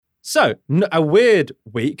So, a weird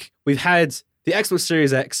week. We've had the Xbox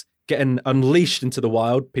Series X getting unleashed into the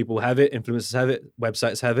wild. People have it, influencers have it,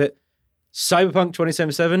 websites have it. Cyberpunk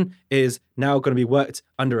 2077 is now going to be worked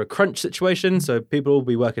under a crunch situation, so people will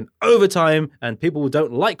be working overtime, and people who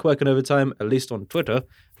don't like working overtime, at least on Twitter.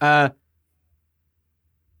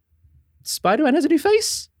 Spider-Man has a new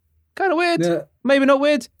face? Kind of weird. Yeah. Maybe not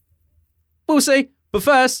weird. We'll see. But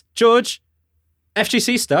first, George,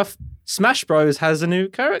 FGC stuff. Smash Bros. Has a new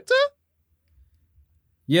character?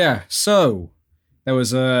 Yeah, so there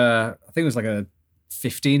was I think it was like a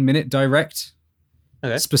 15-minute direct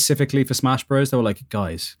specifically for Smash Bros. They were like,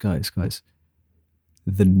 guys,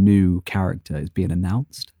 the new character is being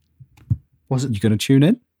announced. Was it? You going to tune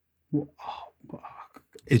in?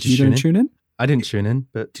 Did you going to tune in? I didn't tune in,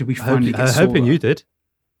 but Did we finally I'm hoping you did.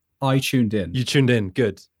 I tuned in. You tuned in,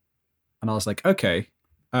 good. And I was like, okay,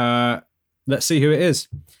 let's see who it is.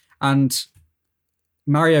 And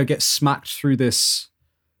Mario gets smacked through this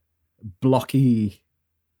blocky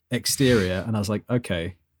exterior, and I was like,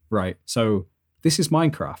 okay, right. So this is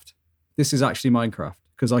Minecraft. This is actually Minecraft,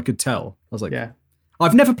 because I could tell. I was like, Yeah.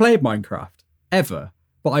 I've never played Minecraft, ever,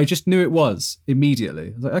 but I just knew it was immediately.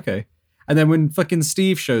 I was like, okay. And then when fucking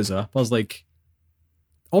Steve shows up, I was like,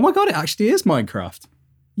 oh my God, it actually is Minecraft.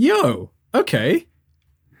 Yo, okay.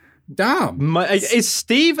 Damn. Is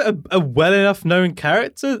Steve a well enough known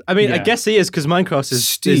character? I mean, I Yeah. guess he is, because Minecraft is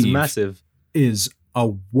Steve massive. Is a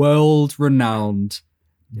world-renowned,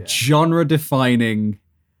 genre-defining,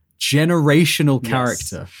 generational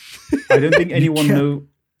character. I don't think anyone know.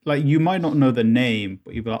 Like, you might not know the name,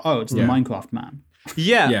 but you'd be like, oh, it's the Yeah. Minecraft man.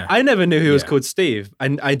 Yeah, I never knew he was Yeah. called Steve.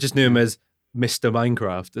 I just knew him as Mr.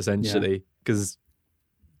 Minecraft, essentially, because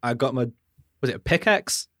I got my, was it a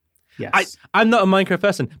pickaxe? Yes. I'm not a Minecraft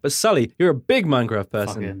person, but Sully, you're a big Minecraft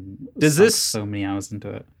person. Fucking Does sunk this- so many hours into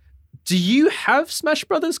it? Do you have Smash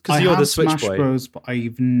Brothers? Because I you're have the Switch Smash boy. Bros, but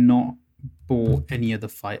I've not bought any of the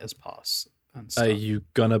Fighters Pass and stuff. Are you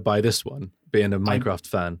gonna buy this one, being a Minecraft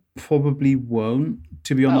fan? Probably won't.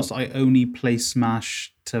 To be honest, I only play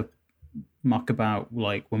Smash to muck about,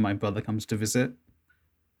 like, when my brother comes to visit.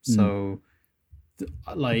 So,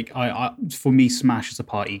 like, I for me, Smash is a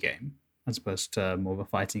party game as opposed to more of a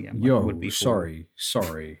fighting game. like it Yo, would be for-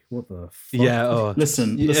 sorry. What the fuck? Yeah. Oh.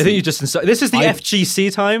 Listen, I think you just this is the I-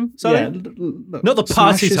 FGC time, Sully? yeah, look, Not the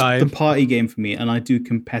party Smash is time. the party game for me, and I do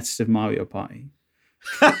competitive Mario Party.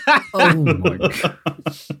 Oh my God.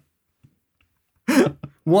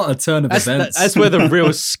 What a turn of events. That's where the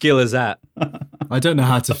real skill is at. I don't know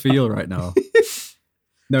how to feel right now.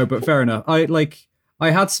 No, but fair enough. I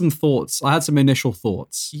had some thoughts. I had some initial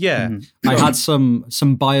thoughts. Yeah. I had some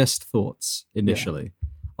biased thoughts initially.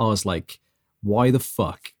 I was like, why the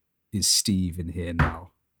fuck is Steve in here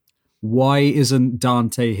now? Why isn't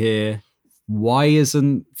Dante here? Why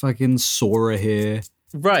isn't fucking Sora here?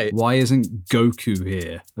 Right. Why isn't Goku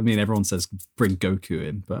here? I mean, everyone says bring Goku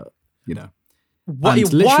in, but you know. Why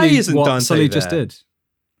And literally isn't what Dante Sully there? just did?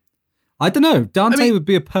 I don't know. Dante I mean- would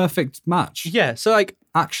be a perfect match. Yeah. So like,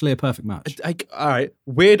 Actually a perfect match. all right,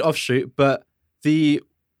 weird offshoot, but the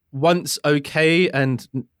once okay and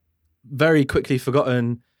very quickly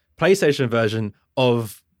forgotten PlayStation version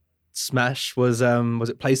of Smash was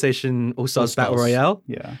it PlayStation All Stars Battle Royale?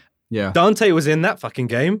 Yeah. Yeah. Dante was in that fucking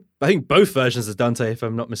game. I think both versions of Dante, if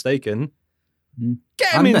I'm not mistaken. Get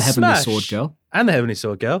him And in the Heavenly Smash. Sword Girl. And the Heavenly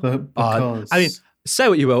Sword Girl. But because I mean, say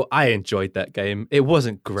what you will, I enjoyed that game. It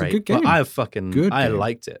wasn't great, good game. but Good I game.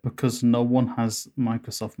 liked it. because no one has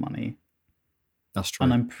Microsoft money, That's true.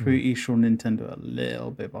 and I'm pretty sure Nintendo are a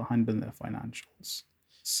little bit behind in their financials.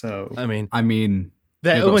 So I mean, I mean,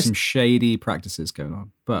 they're they've got almost some shady practices going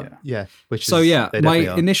on. But yeah. which so is, yeah, they my definitely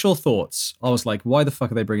are. initial thoughts, I was like, why the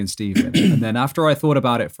fuck are they bringing Steve in? And then after I thought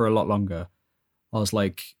about it for a lot longer, I was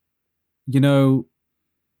like, you know,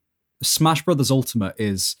 Smash Brothers Ultimate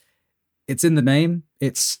it's in the name.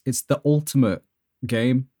 It's the ultimate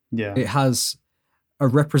game. Yeah. It has a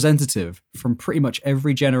representative from pretty much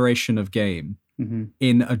every generation of game hmm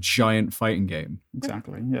in a giant fighting game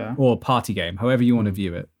Exactly. Yeah. or party game, however you want to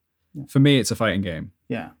view it. Yeah. For me, it's a fighting game.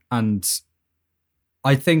 Yeah. And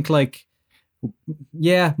I think, like,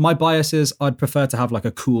 yeah, my bias is I'd prefer to have like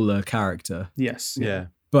a cooler character, Yes. yeah.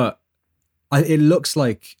 but it looks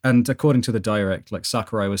like, and according to the direct, like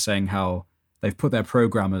Sakurai was saying how they've put their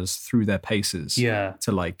programmers through their paces Yeah.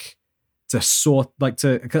 to sort, like,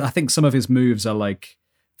 to, 'cause I think some of his moves are like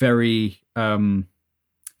very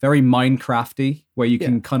Minecrafty, where you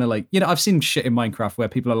can kind of like, you know, I've seen shit in Minecraft where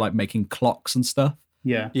people are like making clocks and stuff.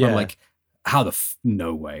 Yeah. Yeah. I'm like, how the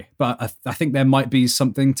no way. But I think there might be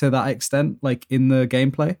something to that extent, like in the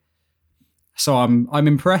gameplay. So I'm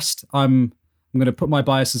impressed. I'm I'm going to put my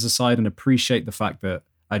biases aside and appreciate the fact that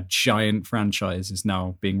a giant franchise is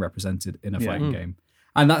now being represented in a fighting game.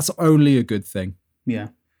 And that's only a good thing. Yeah.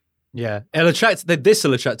 Yeah, this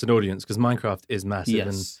will attract an audience because Minecraft is massive.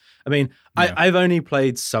 Yes. And I mean, I've only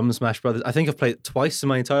played some Smash Brothers. I think I've played it twice in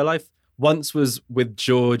my entire life. Once was with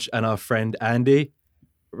George and our friend Andy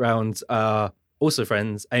around also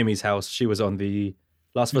friends, Amy's house. She was on the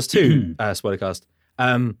Last of Us 2 spoilercast.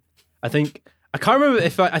 I can't remember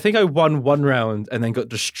if I think I won one round and then got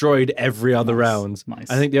destroyed every other round. Nice.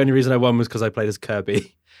 I think the only reason I won was because I played as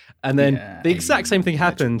Kirby. And then the exact same thing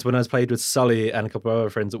happened when I was played with Sully and a couple of other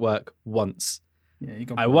friends at work once. Yeah, you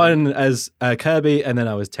got I won as Kirby, and then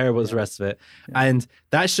I was terrible as the rest of it. Yeah. And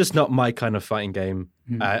that's just not my kind of fighting game,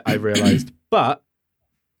 I realized. But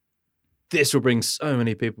this will bring so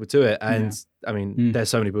many people to it. And I mean, there's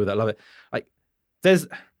so many people that love it. Like,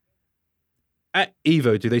 at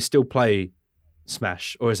EVO, do they still play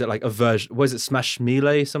Smash? Or is it like a version? Was it Smash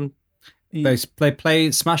Melee? They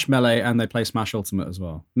play Smash Melee and they play Smash Ultimate as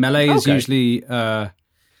well. Melee is usually, pardon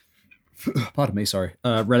me, sorry,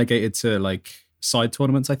 relegated to like side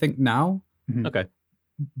tournaments, I think, now. Okay.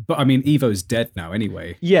 But I mean, Evo's dead now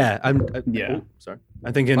anyway. Yeah. Sorry.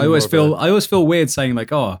 I'm thinking. I always feel weird saying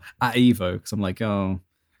like, oh, at Evo, because I'm like, oh,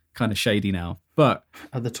 kind of shady now. But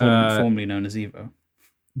at the tournament formerly known as Evo.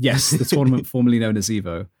 Yes, the tournament formerly known as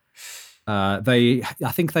Evo. I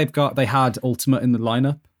think they had Ultimate in the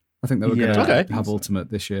lineup. I think they were going to have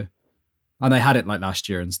Ultimate this year. And they had it like last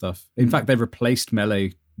year and stuff. In fact, they replaced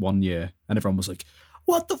Melee one year and everyone was like,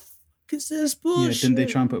 what the fuck is this bullshit? Yeah, didn't they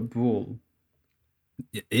try and put Brawl?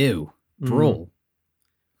 Ew. Brawl.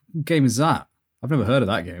 What game is that? I've never heard of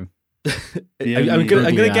that game. I'm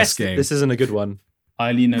going to guess this isn't a good one. I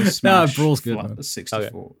only know Smash. No, Brawl's good.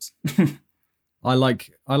 64s. Okay. I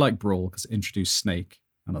like Brawl because it introduced Snake.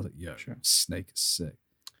 And I was like, yeah, sure. Snake is sick.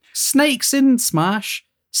 Snake's in Smash.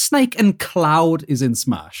 Snake and Cloud is in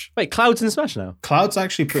Smash. Wait, Cloud's in Smash now? Cloud's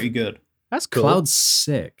actually pretty good. That's cool. Cloud's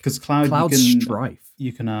sick. Because Cloud's Strife.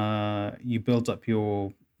 You can you build up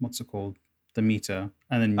your, what's it called? The meter.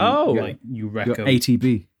 And then you wreck your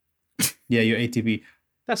ATB. Yeah, your ATB.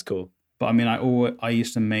 That's cool. But I mean, I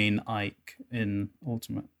used to main Ike in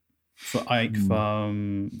Ultimate. For Ike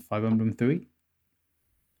from Fire Emblem 3.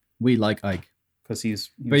 We like Ike. Because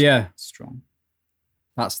he's strong.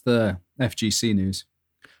 That's the FGC news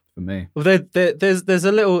for me. Well, there's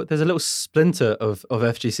a little splinter of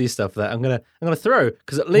FGC stuff that I'm gonna throw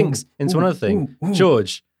because it links into another thing.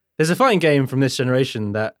 George, there's a fighting game from this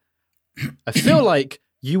generation that I feel like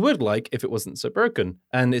you would like if it wasn't so broken,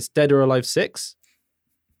 and it's Dead or Alive 6.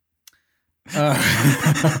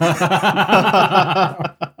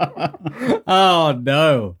 Oh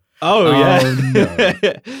no. Oh yeah,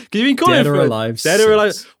 because you've been calling Dead or Alive. Dead or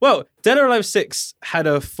Alive. Well, Dead or Alive 6 had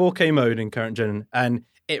a 4K mode in current gen, and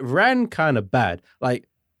it ran kind of bad. Like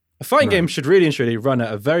a fighting game should really and truly run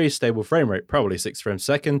at a very stable frame rate, probably 6 frames a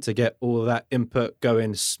second, to get all of that input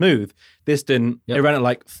going smooth. This didn't. It ran at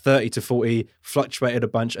like 30 to 40, fluctuated a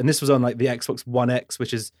bunch, and this was on like the Xbox One X,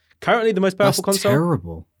 which is currently the most powerful console.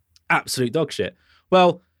 Terrible. Absolute dog shit.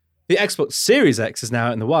 Well, the Xbox Series X is now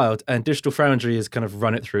out in the wild, and Digital Foundry has kind of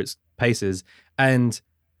run it through its paces. And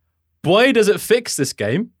boy, does it fix this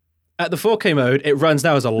game. At the 4K mode, it runs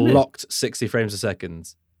now as a locked 60 frames a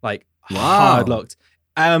second. Like, hard locked.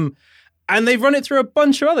 And they've run it through a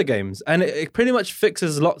bunch of other games, and it pretty much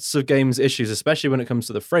fixes lots of games' issues, especially when it comes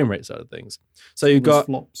to the frame rate side of things. So you've got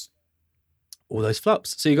all those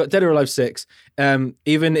flops. So you've got Dead or Alive 6.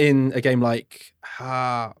 Even in a game like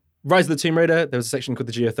Rise of the Tomb Raider, there was a section called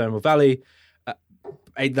the Geothermal Valley.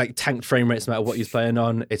 Like tanked frame rates no matter what you're playing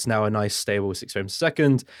on. It's now a nice stable 6 frames a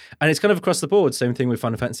second. And it's kind of across the board. Same thing with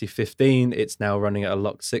Final Fantasy 15. It's now running at a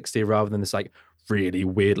locked 60 rather than this like really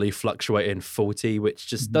weirdly fluctuating 40, which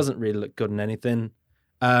just doesn't really look good in anything.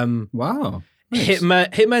 Wow. Nice.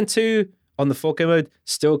 Hitman 2 on the 4K mode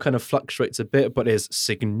still kind of fluctuates a bit, but is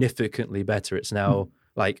significantly better. It's now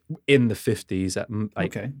like in the 50s at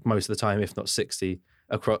most of the time, if not 60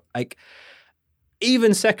 across. Like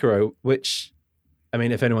even Sekiro, which I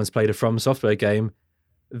mean, if anyone's played a From Software game,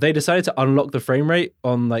 they decided to unlock the frame rate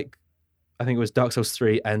on like I think it was Dark Souls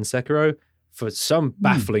 3 and Sekiro for some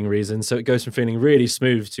baffling reason. So it goes from feeling really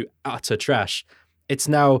smooth to utter trash. It's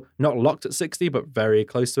now not locked at 60, but very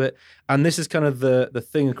close to it. And this is kind of the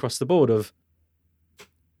thing across the board of,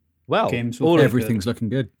 well, everything's looking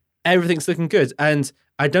good. Everything's looking good. And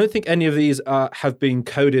I don't think any of these have been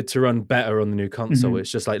coded to run better on the new console.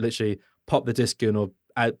 It's just like literally pop the disc in or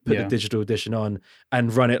put the digital edition on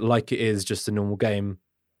and run it like it is just a normal game.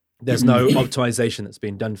 There's no optimization that's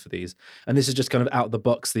been done for these. And this is just kind of out of the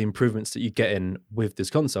box, the improvements that you get in with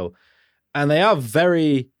this console. and they are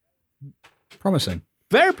very, Promising.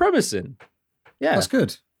 very promising. Yeah, That's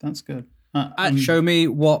good. That's good. Show me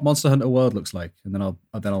what Monster Hunter World looks like, and then I'll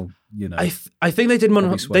I think they did I'll be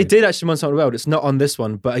they swayed. did actually Monster Hunter World. It's not on this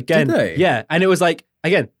one, but again, Did they? yeah, and it was like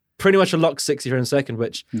again pretty much a locked 60 frames a second,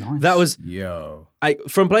 which Nice. that was Yo.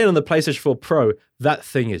 from playing on the PlayStation 4 Pro. That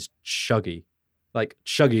thing is chuggy, like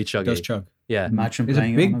chuggy. It does chug. Yeah, Imagine It's a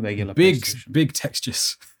playing it on a regular big PlayStation.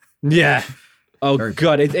 textures. yeah. Oh Very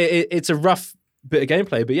god, it's a rough bit of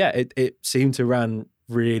gameplay, but yeah, it seemed to run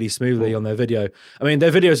really smoothly on their video. I mean,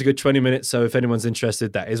 their video is a good 20 minutes, so if anyone's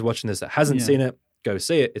interested that is watching this that hasn't Yeah. seen it, go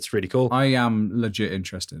see it. It's really cool. I am legit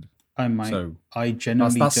interested. I might. So I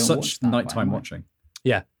genuinely that's don't such watch that, but I nighttime might. watching.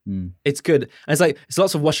 Yeah. Mm. It's good. And it's like it's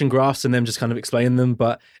lots of watching graphs and them just kind of explaining them,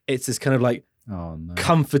 but it's this kind of like Oh no.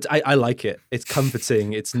 comfort. I like it. It's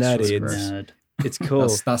comforting. It's nerdy. gross. It's, Nerd. it's cool.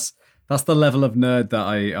 That's the level of nerd that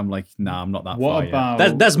I'm like, nah, I'm not that far What yet.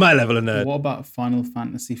 about That's my level of nerd. What about Final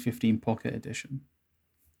Fantasy 15 Pocket Edition?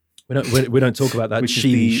 We don't talk about that Which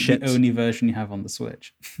cheesy is shit. the only version you have on the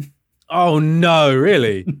Switch. Oh no,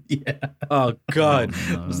 really? Yeah. Oh god.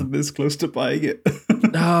 No. I was this close to buying it.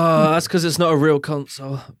 Oh, that's because it's not a real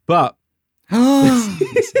console. But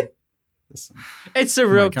Listen, it's a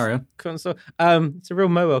real Right, carry on. console. It's a real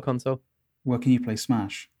mobile console. where can you play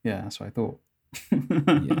Smash? Yeah, that's what I thought.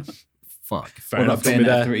 Yeah. Fuck. Fair What enough. about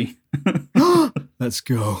Got me Bayonetta there. 3? Let's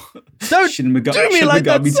go. Don't Shin Megami, do me Shin like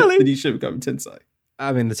that, Megami silly. Shin Megami Tensei.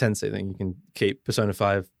 I mean, the Tensei thing you can keep. Persona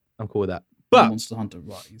 5, I'm cool with that. But Monster Hunter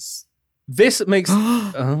Rise. this makes...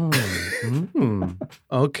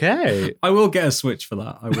 okay. I will get a Switch for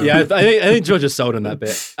that. I will. Yeah, I think George is sold on that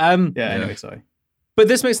bit. Yeah, anyway, sorry. But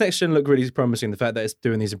this makes next gen look really promising. The fact that it's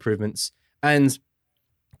doing these improvements and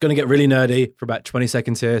going to get really nerdy for about 20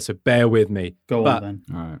 seconds here, so bear with me. Go But on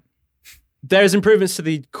then. All right. there's improvements to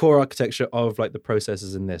the core architecture of like the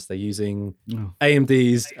processors in this. They're using Oh.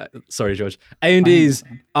 AMD's, sorry George, AMD's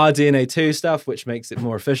RDNA 2 stuff, which makes it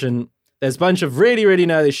more efficient. There's a bunch of really, really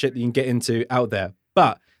nerdy shit that you can get into out there,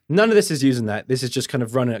 but none of this is using that. This is just kind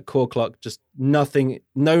of running at core clock, just nothing,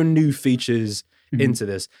 no new features into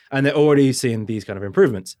this. And they're already seeing these kind of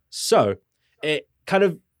improvements. So it kind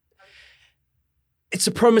of, it's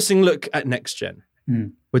a promising look at next gen.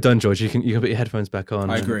 We're done, George. You can put your headphones back on.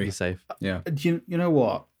 I and agree. be safe. Yeah. You know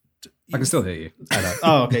what? I can still hear you.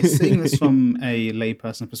 Oh, okay. Seeing this from a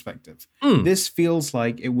layperson perspective, Mm. this feels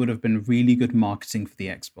like it would have been really good marketing for the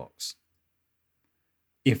Xbox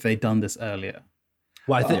if they'd done this earlier.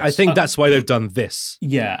 Well, I think that's why they've done this.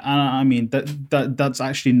 Yeah, and I mean that's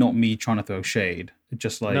actually not me trying to throw shade.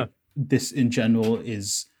 Just like No. this in general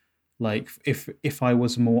is like if I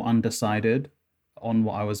was more undecided on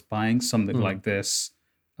what I was buying, something like this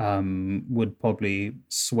would probably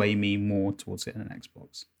sway me more towards it in an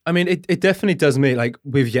Xbox. I mean, it definitely does me. Like,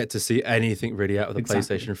 we've yet to see anything really out of the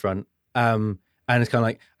Exactly. PlayStation front. And it's kind of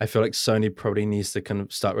like, I feel like Sony probably needs to kind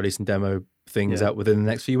of start releasing demo things Yeah. out within the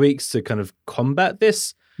next few weeks to kind of combat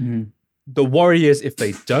this. Mhm. The worry is if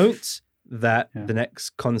they don't, that Yeah. the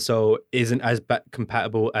next console isn't as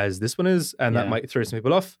compatible as this one is, and that Yeah. might throw some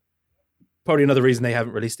people off. Probably another reason they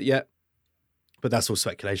haven't released it yet, but that's all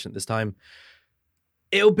speculation at this time.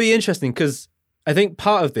 It'll be interesting because I think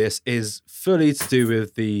part of this is fully to do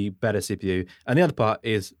with the better CPU, and the other part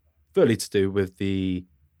is fully to do with the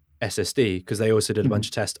SSD, because they also did a bunch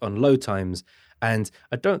of tests on load times. And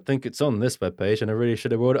I don't think it's on this webpage, and I really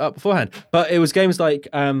should have brought it up beforehand. But it was games like,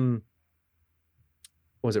 what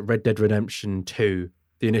was it, Red Dead Redemption 2,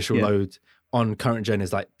 the initial Yeah. load on current gen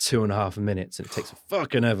is like 2.5 minutes, and it takes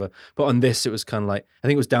fucking ever. But on this, it was kind of like, I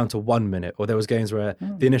think it was down to 1 minute, or there was games where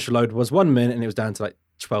the initial load was 1 minute, and it was down to like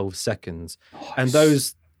 12 seconds. And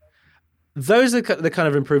those are the kind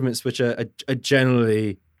of improvements which are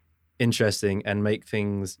generally interesting and make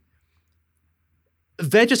things,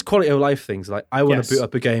 they're just quality of life things. Like, I want Yes. to boot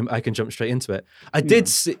up a game, I can jump straight into it. I did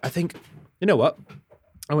see, I think, you know what?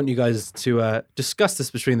 I want you guys to discuss this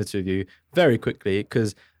between the two of you very quickly,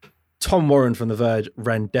 because Tom Warren from The Verge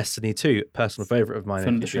ran Destiny 2, personal favorite of mine,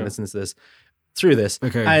 Friend of if the you show. listen to this, through this.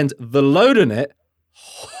 Okay. And the load in it,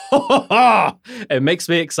 it makes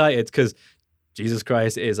me excited because Jesus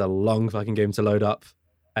Christ, it is a long fucking game to load up.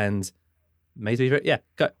 And made me very, yeah.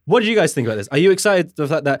 What do you guys think about this? Are you excited for the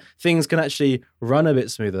fact that things can actually run a bit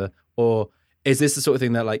smoother? Or is this the sort of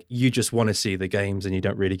thing that like you just want to see the games and you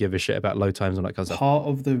don't really give a shit about load times and that kind of stuff? Part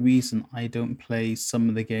of the reason I don't play some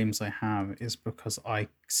of the games I have is because I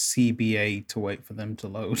CBA to wait for them to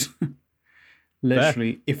load.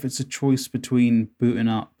 Literally, if it's a choice between booting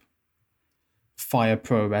up Fire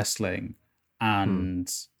Pro Wrestling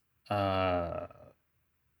and I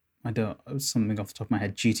don't, something off the top of my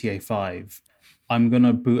head, GTA 5, I'm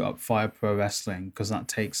gonna boot up Fire Pro Wrestling because that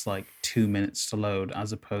takes like 2 minutes to load,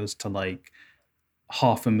 as opposed to like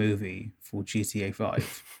half a movie for GTA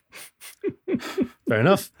 5. Fair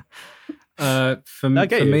enough. For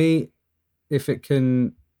me, if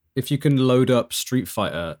you can load up Street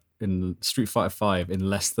Fighter 5 in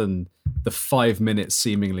less than the 5 minutes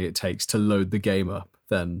seemingly it takes to load the game up,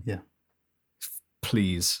 then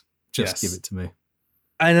please just give it to me.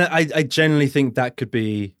 And I genuinely think that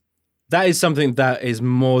is something that is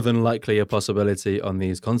more than likely a possibility on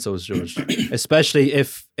these consoles, George. especially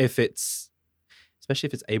if it's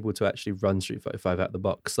able to actually run Street Fighter 5 out of the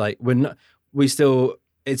box. Like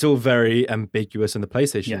it's all very ambiguous on the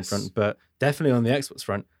PlayStation front, but definitely on the Xbox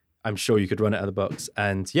front, I'm sure you could run it out of the box.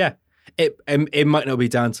 And yeah, it might not be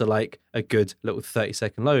down to like a good little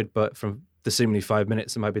 30-second load, but from the seemingly 5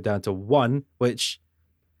 minutes, it might be down to 1, which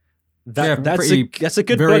that's a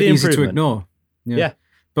good very bloody easy improvement. to ignore. Yeah.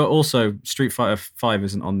 But also, Street Fighter 5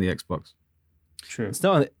 isn't on the Xbox. True. It's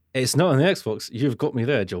not on the Xbox. You've got me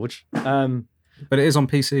there, George. But it is on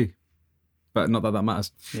PC. But not that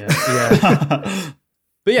matters. Yeah.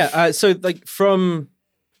 But yeah, so like from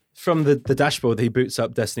the dashboard, he boots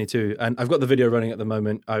up Destiny 2, and I've got the video running at the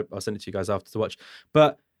moment. I'll send it to you guys after to watch.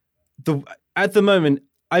 But at the moment,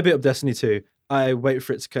 I boot up Destiny 2. I wait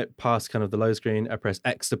for it to get past kind of the low screen. I press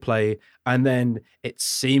X to play, and then it's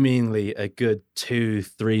seemingly a good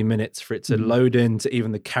 2-3 minutes for it to load into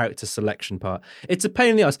even the character selection part. It's a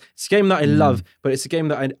pain in the ass. It's a game that I love, but it's a game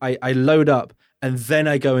that I load up and then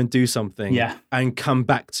I go and do something and come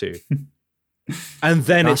back to. And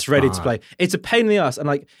then it's ready to play. It's a pain in the ass, and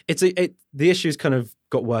like the issues kind of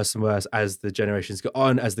got worse and worse as the generations got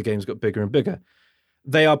on, as the games got bigger and bigger.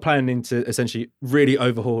 They are planning to essentially really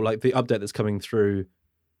overhaul like the update that's coming through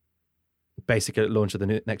basically at launch of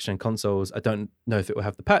the next gen consoles. I don't know if it will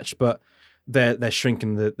have the patch, but they're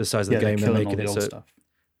shrinking the size of the game. They're making it so stuff,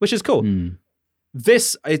 which is cool.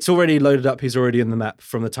 This, it's already loaded up. He's already in the map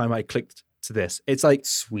from the time I clicked to this. It's like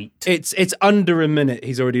sweet. It's under a minute.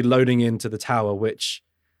 He's already loading into the tower, which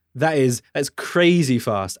that's crazy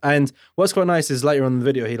fast. And what's quite nice is later on in the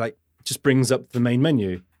video, he like just brings up the main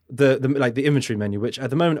menu. The inventory menu, which at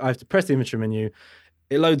the moment I have to press the inventory menu,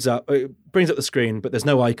 it loads up, it brings up the screen, but there's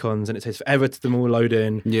no icons and it takes forever to them all load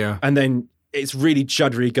in. Yeah. And then it's really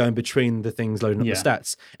juddery going between the things loading up the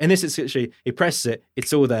stats. And this is literally, he presses it,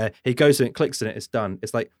 it's all there, he goes in it, clicks in it, it's done.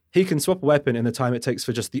 It's like he can swap a weapon in the time it takes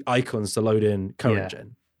for just the icons to load in current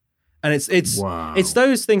gen. And it's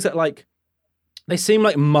those things that like, they seem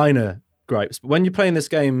like minor gripes, but when you're playing this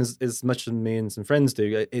game as much as me and some friends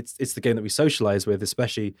do, it's the game that we socialize with,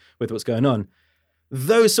 especially with what's going on.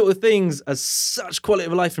 Those sort of things are such quality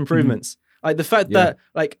of life improvements. Like the fact that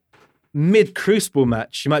like mid Crucible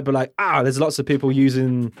match, you might be like, there's lots of people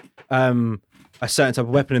using a certain type of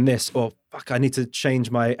weapon in this, or fuck, I need to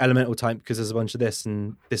change my elemental type because there's a bunch of this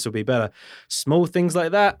and this will be better. Small things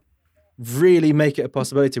like that really make it a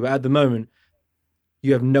possibility, but at the moment,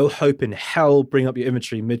 you have no hope in hell bring up your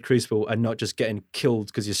inventory mid-Crucible and not just getting killed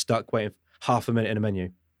because you're stuck waiting half a minute in a menu.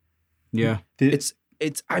 Yeah.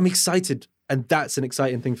 I'm excited, and that's an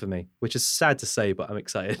exciting thing for me, which is sad to say, but I'm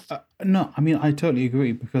excited. No, I mean, I totally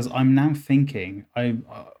agree, because I'm now thinking,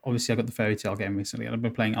 obviously I got the Fairy Tail game recently and I've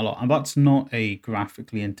been playing a lot, and that's not a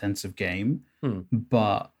graphically intensive game,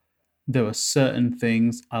 but there are certain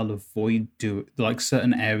things I'll avoid like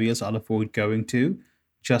certain areas I'll avoid going to,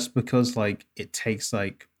 just because like it takes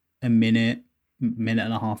like a minute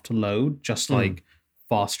and a half to load, just like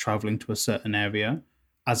fast traveling to a certain area,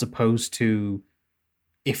 as opposed to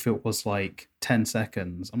if it was like 10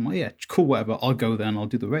 seconds, I'm like, yeah, cool, whatever, I'll go there and I'll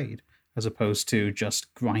do the raid, as opposed to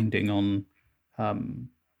just grinding on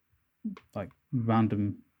like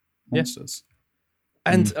random monsters.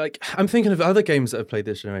 And like I'm thinking of other games that I've played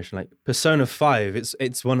this generation, like Persona 5.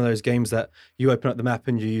 It's one of those games that you open up the map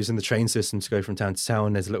and you're using the train system to go from town to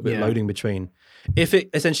town. There's a little bit of loading between. If it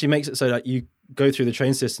essentially makes it so that you go through the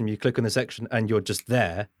train system, you click on the section and you're just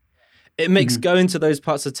there, it makes going to those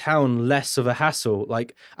parts of town less of a hassle.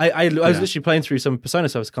 Like I was literally playing through some Persona,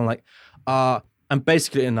 so I was kind of like, I'm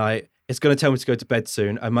basically at night. It's going to tell me to go to bed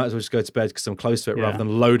soon. I might as well just go to bed because I'm close to it rather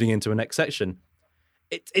than loading into a next section.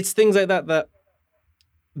 It's things like that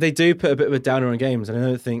they do put a bit of a downer on games, and I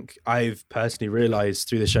don't think I've personally realized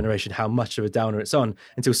through this generation how much of a downer it's on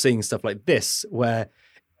until seeing stuff like this, where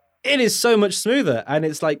it is so much smoother and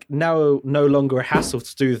it's like now no longer a hassle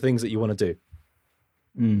to do the things that you want to do.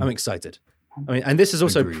 I'm excited. I mean, and this is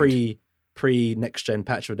also pre next gen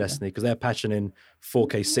patch of Destiny, because they're patching in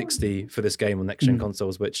 4K 60 for this game on next gen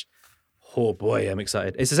consoles, which, oh boy, I'm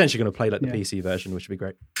excited. It's essentially going to play like the PC version, which would be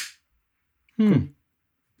great. Cool.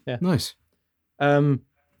 Yeah. Nice.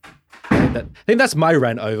 think that's my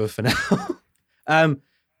rant over for now.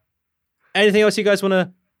 Anything else you guys want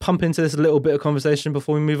to pump into this little bit of conversation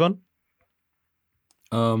before we move on?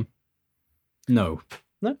 No.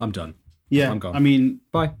 No? I'm done. Yeah, I'm gone. I mean,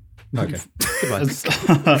 Bye. Okay.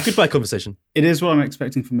 Goodbye. Goodbye conversation. it is what I'm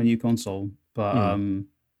expecting from a new console, but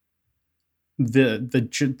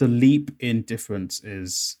the leap in difference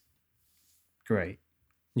is great.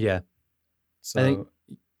 Yeah. So I think-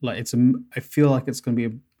 like I feel like it's going to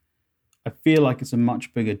be I feel like it's a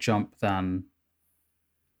much bigger jump than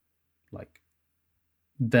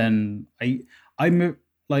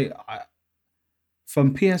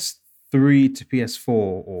from PS3 to PS4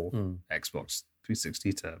 or Xbox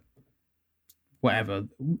 360 to whatever,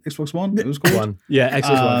 Xbox One it was called. One. Yeah,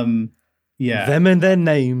 Xbox One. Yeah. Them and their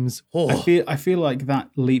names. Oh. I feel like that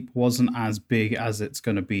leap wasn't as big as it's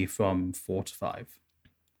going to be from 4 to 5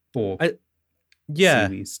 or Yeah.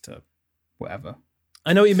 series to whatever.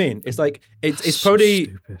 I know what you mean. It's like it's probably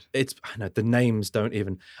stupid. I know the names don't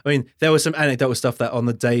even. I mean, there was some anecdotal stuff that on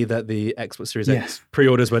the day that the Xbox Series X Yes.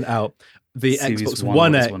 pre-orders went out, the Series Xbox One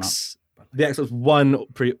One orders went X, the Xbox One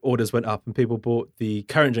pre-orders went up, and people bought the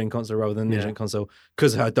current gen console rather than the Yeah. gen console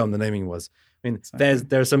because of how dumb the naming was. I mean, Exactly.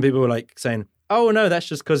 there are some people who are like saying, "Oh no, that's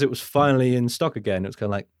just because it was finally in stock again." It was kind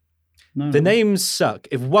of like No, the names suck.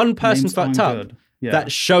 If one person names fucked aren't up, good. Yeah,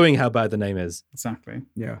 that's showing how bad the name is. exactly.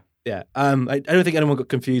 Yeah. Yeah. I don't think anyone got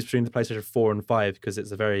confused between the PlayStation 4 and 5 because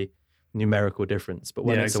it's a very numerical difference. But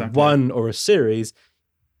when Yeah, it's exactly. a 1 or a series,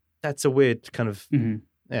 that's a weird kind of. Mhm.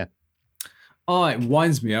 Oh, it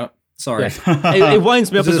winds me up. Sorry. Yeah. It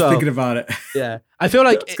winds me up Just as well. thinking about it. Yeah. I feel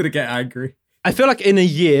like It's gonna get angry. in a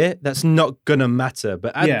year that's not gonna matter.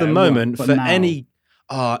 But at Yeah, the it moment, won't, for but now- any.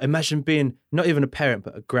 Imagine being not even a parent,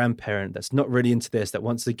 but a grandparent that's not really into this, that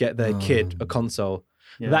wants to get their kid a console.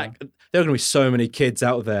 Yeah. That there are going to be so many kids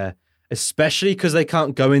out there, especially because they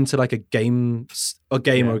can't go into like a game or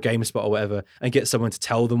Yeah. a GameSpot or whatever and get someone to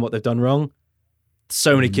tell them what they've done wrong.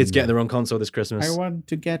 So many kids getting the wrong console this Christmas. I want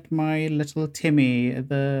to get my little Timmy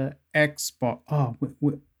the Xbox. Oh,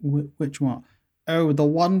 which one? Oh, the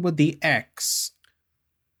one with the X.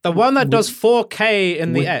 The one that does 4K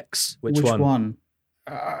in the Which- X. Which Which one? one?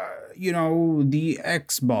 The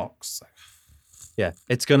Xbox. Yeah,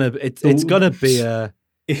 it's gonna be a.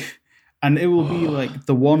 And it will be like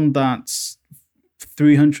the one that's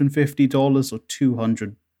 $350 or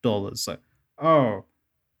 $200. Like, oh,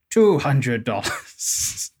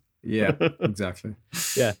 $200. Yeah, exactly.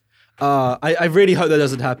 Yeah. I really hope that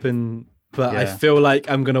doesn't happen, but I Yeah. feel like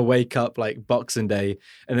I'm going to wake up like Boxing Day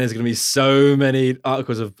and there's going to be so many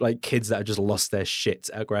articles of like kids that have just lost their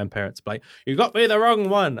shit at grandparents. Like, you got me the wrong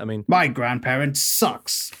one. I mean, My grandparent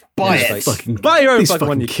sucks. Buy Yeah, it. it's like, buy your own These fucking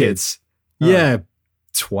one, fucking you kids. Yeah,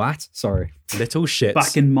 twat. Sorry. Little shits.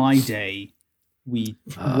 Back in my day, we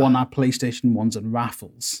won our PlayStation 1s and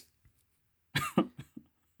raffles.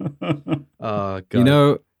 Oh, God. You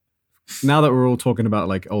know, now that we're all talking about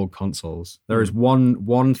like old consoles, there is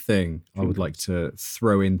one thing I would like to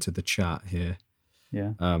throw into the chat here.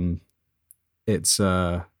 Yeah. It's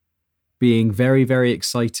being very, very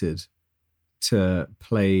excited to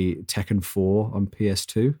play Tekken 4 on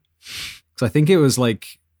PS2. Because I think it was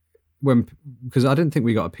like because I didn't think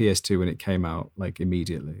we got a PS2 when it came out like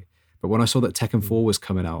immediately. But when I saw that Tekken 4 was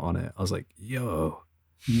coming out on it, I was like, yo,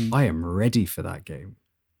 I am ready for that game.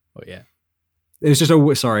 Oh, yeah. It was just a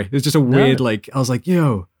weird like I was like,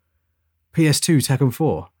 yo, PS2 Tekken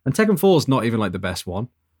 4. And Tekken 4 is not even like the best one.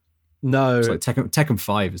 No. It's like Tekken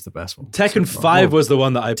 5 is the best one. Tekken So far. 5 was the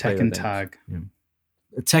one that I played. I Tekken think. Tag.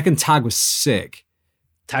 Tekken Tag was sick.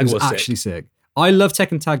 Tag It was actually sick. sick. I love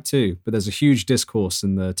Tekken Tag 2, but there's a huge discourse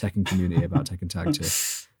in the Tekken community about Tekken Tag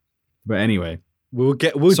 2. But anyway, We'll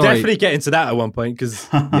Sorry. definitely get into that at one point because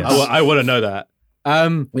yes. I want to know that.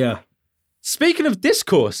 Yeah. Speaking of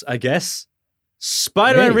discourse, I guess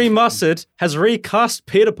Spider-Man Hey. Remastered has recast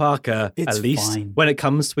Peter Parker, It's at least fine. when it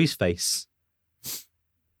comes to his face.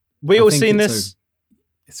 We I all think seen it's this.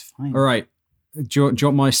 It's fine. All right. Do you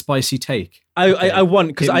want my spicy take? I want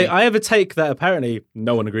because Hit me. I have a take that apparently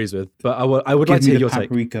no one agrees with, but I would Give like to me hear the your take.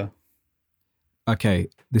 paprika. Okay,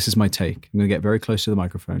 this is my take. I'm going to get very close to the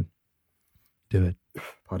microphone. Do it.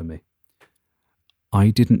 Pardon me. I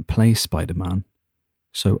didn't play Spider-Man,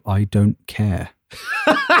 so I don't care.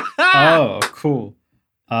 Oh, cool.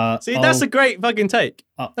 See, that's a great fucking take.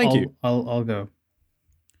 Thank you. I'll go.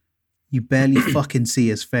 You barely fucking see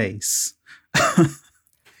his face.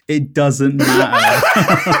 It doesn't matter.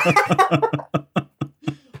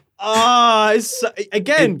 It's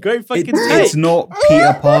again great fucking take. It's not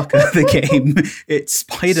Peter Parker the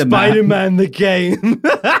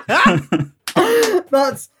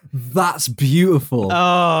That's beautiful.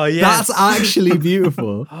 Oh, yes. That's actually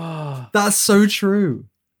beautiful. Oh, That's so true.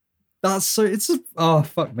 That's so. It's a, oh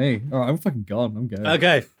fuck me. All right, I'm fucking gone. I'm going.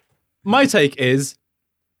 okay. My take is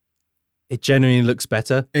it genuinely looks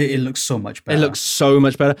better. It looks so much better. It looks so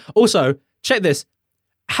much better. Also, check this.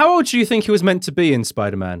 How old do you think he was meant to be in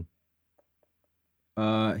Spider-Man?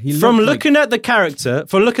 He From looked looking at the character,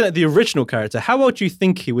 from looking at the original character, how old do you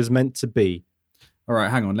think he was meant to be? All right,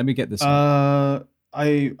 hang on. Let me get this. I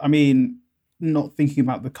mean, not thinking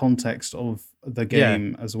about the context of the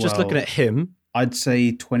game as well. Just looking at him. I'd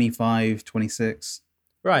say 25, 26.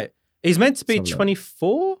 Right. He's meant to be Let's have a look.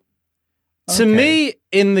 24? To Okay. me,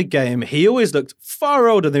 in the game, he always looked far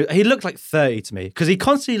older than... He looked like 30 to me, because he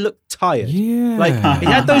constantly looked tired. Yeah. Like, he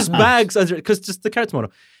had those bags under it, because just the character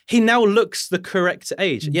model. He now looks the correct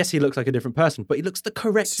age. Yes, he looks like a different person, but he looks the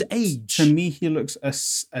correct age. To me, he looks a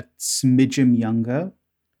smidgen younger,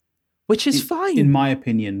 Which is fine. in my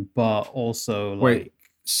opinion, but also like... Wait.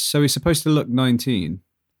 So he's supposed to look 19.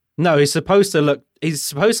 No, he's supposed to look... He's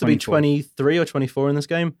supposed to be 24. 23 or 24 in this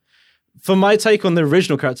game. For my take on the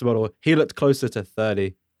original character model, he looked closer to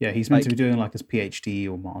 30. Yeah, he's meant to like- be doing like his PhD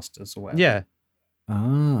or masters or whatever. Yeah.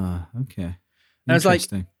 Ah, okay. And it's like-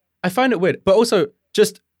 Interesting. I find it weird. But also,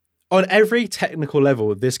 just on every technical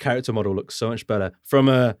level, this character model looks so much better. From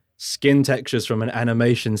a skin textures, from an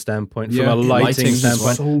animation standpoint, Yeah, from a lighting lighting as well.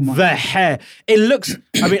 standpoint. So much. The hair. It looks...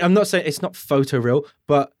 I mean, I'm not saying it's not photoreal,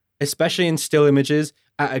 but especially in still images,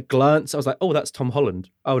 at a glance, I was like, oh, that's Tom Holland.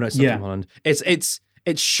 Oh, no, it's not Yeah. Tom Holland.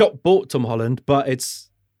 It's shot-bought Tom Holland, but it's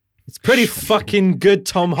pretty fucking good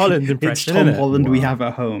Tom Holland It's impression, Tom isn't it? Holland we Wow. have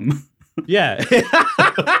at home. Yeah.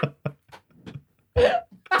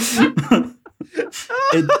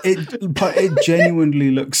 But it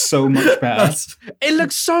genuinely looks so much better. It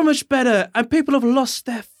looks so much better, and people have lost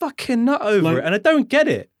their fucking nut over Like- it, and I don't get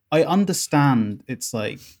it. I understand it's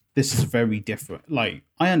like this is very different. Like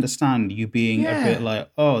I understand you being a bit like,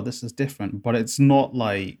 oh, this is different, but it's not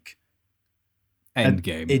like End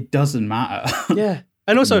game. it doesn't matter. Yeah.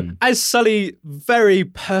 And also, as Sully very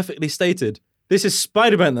perfectly stated, this is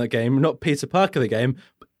Spider-Man the game, not Peter Parker the game.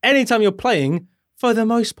 But anytime you're playing, for the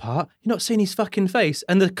most part, you're not seeing his fucking face.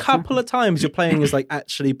 And the couple of times you're playing as like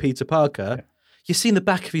actually Peter Parker, you're seeing the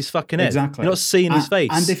back of his fucking head. Exactly. You're not seeing his face.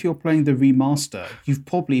 And if you're playing the remaster, you've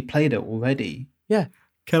probably played it already. yeah.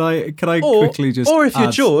 Can I Or, quickly just or if you're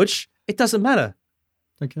add- George, it doesn't matter.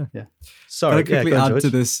 Okay. Sorry. Can I quickly go on, add to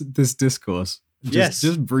George. this discourse? Yes.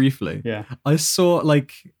 Just briefly. Yeah. I saw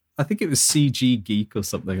I think it was CG Geek or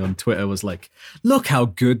something on Twitter was like, look how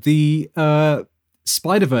good the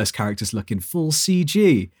Spider-Verse characters look in full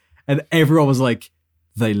CG. And everyone was like,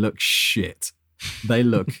 they look shit. They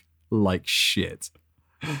look like shit.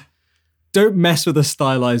 Don't mess with a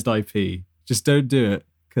stylized IP. Just don't do it,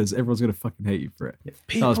 because everyone's going to fucking hate you for it.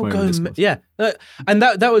 People was my go, own discourse. yeah, and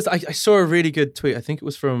that was I saw a really good tweet. I think it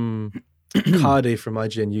was from Cardi from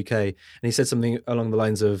IGN UK, and he said something along the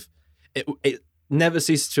lines of, "It never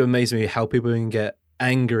ceases to amaze me how people can get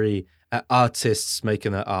angry at artists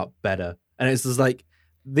making their art better." And it's just like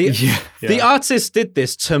the Yeah. artist did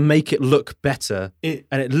this to make it look better, It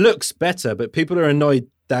and it looks better, but people are annoyed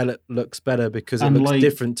that it looks better because it And, looks like,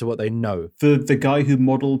 different to what they know. the guy who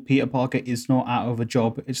modeled Peter Parker is not out of a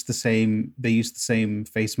job. It's the same. They use the same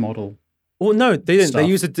face model. Well, no, they didn't.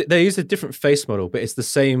 They Stuff. used a different face model, but it's the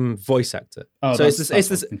same voice actor. Oh, so that's it's what I this,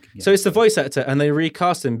 was thinking, yeah. so it's the voice actor, and they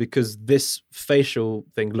recast him because this facial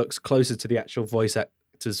thing looks closer to the actual voice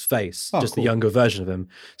actor's face, Oh, just cool. the younger version of him.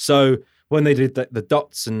 So when they did the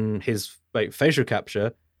dots and his facial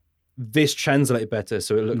capture, this translated better,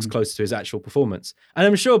 so it looks closer to his actual performance. And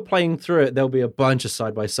I'm sure playing through it, there'll be a bunch of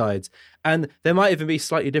side by sides, and there might even be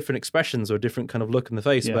slightly different expressions or different kind of look in the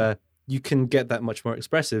face Yeah. where you can get that much more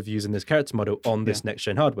expressive using this character model on this next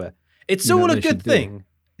gen hardware. It's You know all what a they good should do? thing.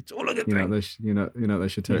 It's all a good You know, thing. they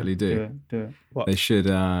should totally do. Do it. What? They should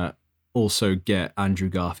also get Andrew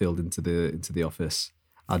Garfield into the office,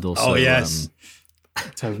 and also Oh, yes.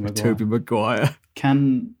 Tobey Maguire. Tobey Maguire.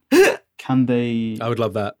 Can they? I would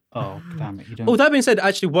love that. Oh damn it! You don't. Oh, that being said,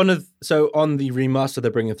 actually, on the remaster,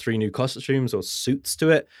 they're bringing 3 new costumes or suits to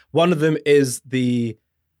it. One of them is the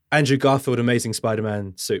Andrew Garfield Amazing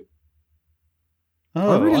Spider-Man suit.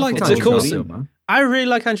 Oh, I really like It's thought a Andrew cool it was Garfield, green. man. I really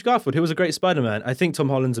like Andrew Garfield. He was a great Spider-Man. I think Tom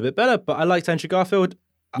Holland's a bit better, but I liked Andrew Garfield.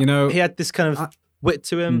 You know, He had this kind of wit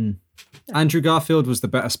to him. Andrew Garfield was the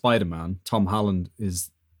better Spider-Man. Tom Holland is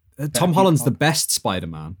Tom Peter Holland's the Parker. best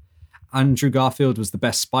Spider-Man. Andrew Garfield was the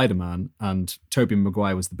best Spider-Man, and Tobey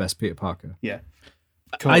Maguire was the best Peter Parker. Yeah.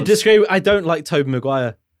 I disagree. I don't like Tobey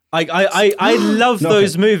Maguire. I love No,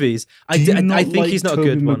 those okay. movies. Do you I not think like he's not Tobey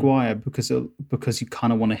a good one. Maguire because you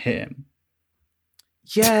kind of want to hit him.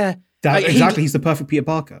 Yeah. Like, exactly. He's the perfect Peter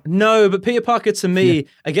Parker. No, but Peter Parker to me,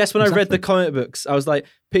 I guess when I read the comic books, I was like,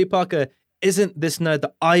 Peter Parker isn't this nerd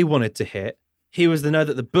that I wanted to hit. He was the nerd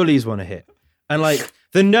that the bullies want to hit. And like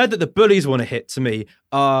the nerd that the bullies want to hit to me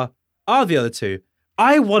are the other two.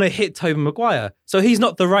 I want to hit Tobey Maguire. So he's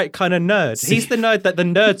not the right kind of nerd. He's the nerd that the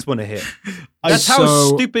nerds want to hit. That's how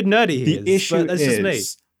stupid nerdy he is. The issue that's just me.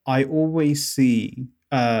 I always see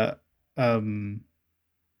Andrew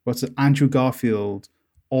Garfield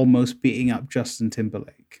almost beating up Justin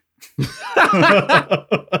Timberlake.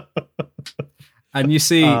 And you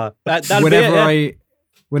see,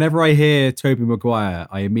 whenever I hear Tobey Maguire,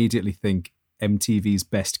 I immediately think MTV's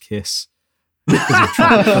Best Kiss.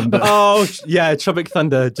 Oh yeah, Tropic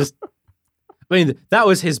Thunder. Just, I mean, that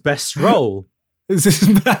was his best role.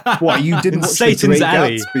 What, you didn't watch Satan's The Great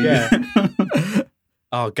Alley? Gatsby? Yeah.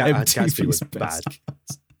 Oh, Gatsby was bad.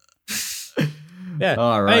 Yeah.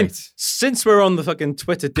 All right. I mean, since we're on the fucking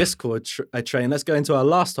Twitter Discord train, let's go into our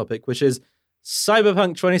last topic, which is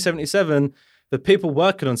Cyberpunk 2077. The people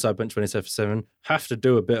working on Cyberpunk 2077 have to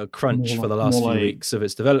do a bit of crunch for the last few weeks of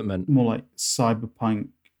its development. More like Cyberpunk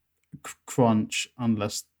crunch,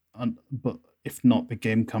 but if not, the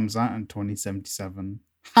game comes out in 2077.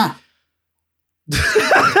 Ha!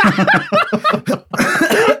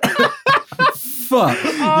 Fuck.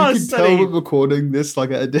 You can tell we're recording this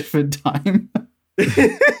like at a different time.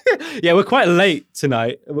 Yeah, we're quite late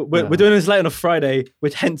tonight. We're doing this late on a Friday,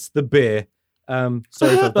 which hence the beer. Sorry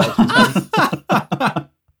for that.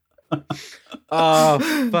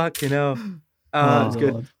 Oh, fucking hell. That's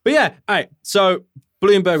good. But yeah, all right. So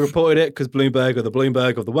Bloomberg reported it because Bloomberg are the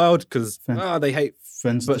Bloomberg of the world because they hate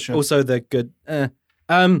friends, but also they're good.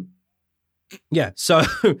 Yeah, so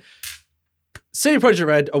CD Projekt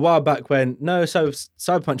Red a while back went, no, so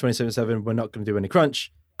Cyberpunk 2077, we're not going to do any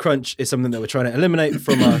crunch. Crunch is something that we're trying to eliminate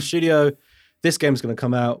from our studio. This game's going to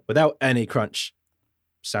come out without any crunch.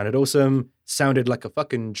 Sounded awesome. Sounded like a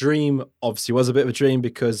fucking dream. Obviously was a bit of a dream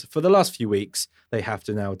because for the last few weeks, they have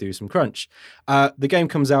to now do some crunch. The game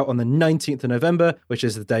comes out on the 19th of November, which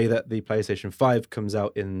is the day that the PlayStation 5 comes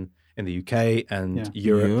out in the UK and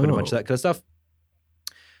Europe and a bunch of that kind of stuff.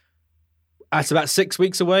 That's about 6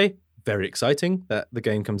 weeks away. Very exciting that the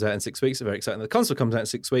game comes out in 6 weeks. Very exciting that the console comes out in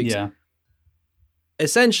 6 weeks. Yeah.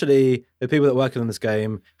 Essentially, the people that are working on this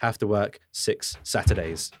game have to work 6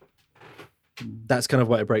 Saturdays. That's kind of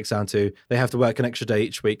what it breaks down to. They have to work an extra day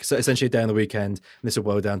each week. So essentially a day on the weekend. And this will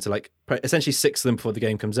boil down to like essentially 6 of them before the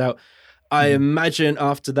game comes out. I imagine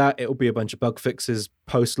after that, it will be a bunch of bug fixes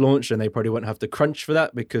post-launch and they probably won't have to crunch for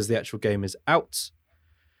that because the actual game is out.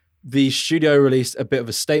 The studio released a bit of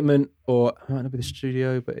a statement, or it might not be the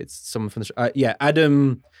studio, but it's someone from the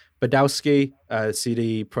Adam Badowski,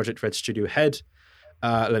 CD Projekt Red studio head.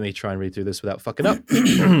 Let me try and read through this without fucking up.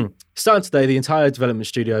 Starting today, the entire development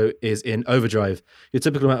studio is in overdrive. Your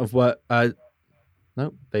typical amount of work...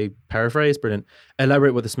 no, they paraphrase. Brilliant.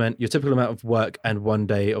 Elaborate what this meant. Your typical amount of work and 1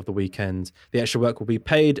 day of the weekend. The extra work will be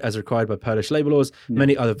paid as required by Polish labor laws.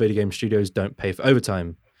 Many other video game studios don't pay for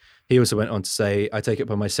overtime. He also went on to say, I take it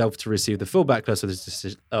upon myself to receive the full backlash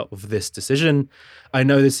of this decision. I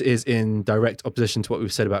know this is in direct opposition to what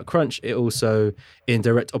we've said about crunch. It also in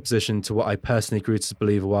direct opposition to what I personally grew to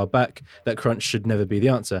believe a while back, that crunch should never be the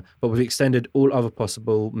answer. But we've extended all other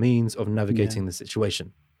possible means of navigating the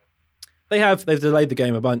situation. They've delayed the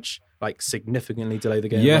game a bunch, like significantly delayed the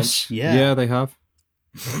game a bunch. Yeah, they have.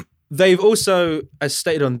 They've also, as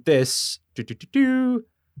stated on this,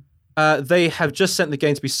 they have just sent the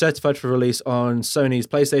game to be certified for release on Sony's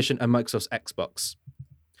PlayStation and Microsoft's Xbox.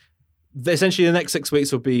 Essentially, the next 6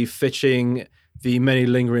 weeks will be fixing the many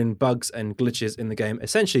lingering bugs and glitches in the game,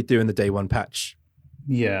 essentially doing the day one patch.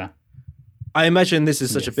 Yeah. I imagine this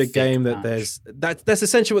is such a big game that that's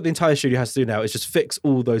essentially what the entire studio has to do now is just fix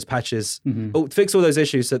all those patches, fix all those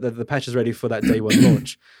issues so that the patch is ready for that day one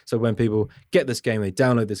launch. So when people get this game, they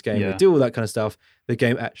download this game, they do all that kind of stuff, the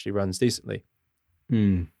game actually runs decently.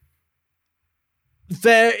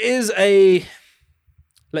 There is a,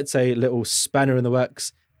 let's say, little spanner in the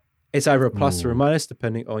works. It's either a plus or a minus,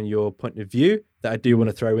 depending on your point of view, that I do want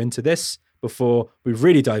to throw into this before we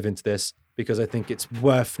really dive into this, because I think it's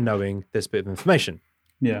worth knowing this bit of information.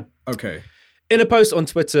 Yeah. Okay. In a post on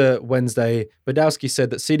Twitter Wednesday, Badowski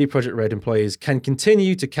said that CD Projekt Red employees can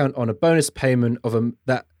continue to count on a bonus payment on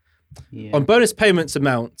bonus payments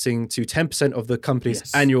amounting to 10% of the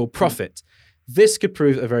company's annual profit. This could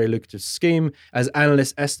prove a very lucrative scheme, as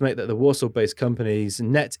analysts estimate that the Warsaw-based company's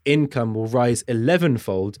net income will rise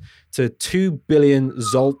 11-fold to 2 billion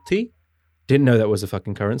zloty. Didn't know that was a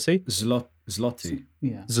fucking currency. Zloty.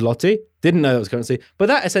 Yeah. Zloty. Didn't know that was currency. But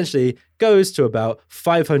that essentially goes to about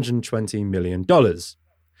 $520 million.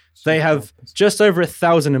 They have just over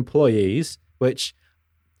 1,000 employees, which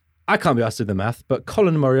I can't be asked to do the math, but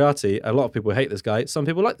Colin Moriarty, a lot of people hate this guy, some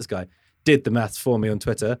people like this guy, did the maths for me on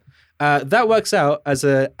Twitter. That works out as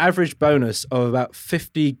an average bonus of about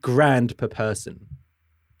 50 grand per person.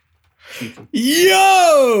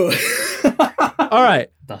 Yo! All right.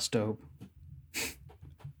 That's dope.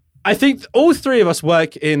 I think all three of us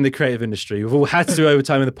work in the creative industry. We've all had to do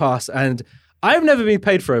overtime in the past, and I've never been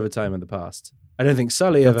paid for overtime in the past. I don't think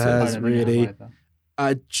Sully ever has, really.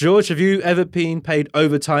 George, have you ever been paid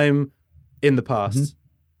overtime in the past? Mm-hmm.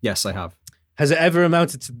 Yes, I have. Has it ever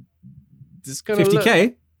amounted to this kind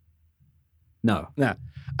 50K? No. Nah.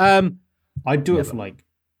 I'd do it for like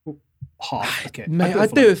half. Okay. Mate,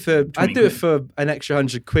 I'd do it for an extra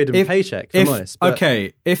 100 quid in paycheck, if I'm honest. But,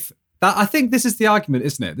 okay, if that, I think this is the argument,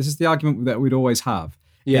 isn't it? This is the argument that we'd always have.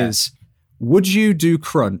 Yeah. Is would you do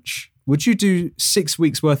crunch? Would you do 6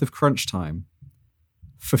 weeks worth of crunch time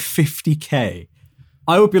for 50K?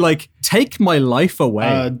 I would be like, take my life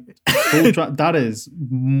away. That is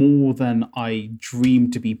more than I dream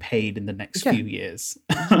to be paid in the next few years.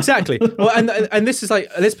 Exactly. Well, and this is like,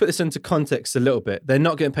 let's put this into context a little bit. They're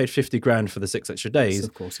not getting paid 50 grand for the 6 extra days. Yes,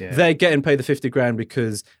 of course, yeah. They're getting paid the 50 grand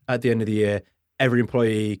because at the end of the year, every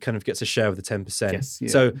employee kind of gets a share of the 10%. Yes, yeah.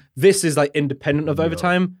 So this is like independent of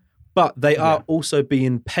overtime, but they are also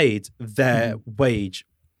being paid their wage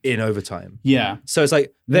in overtime. Yeah. So it's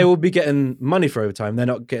like they will be getting money for overtime. They're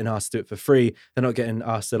not getting asked to do it for free. They're not getting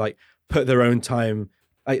asked to like put their own time.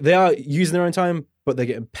 Like they are using their own time, but they're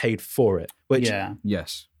getting paid for it. Which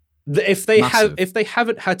yes, if they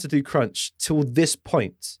haven't had to do crunch till this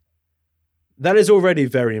point, that is already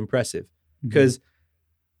very impressive. Because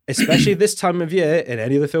especially this time of year, in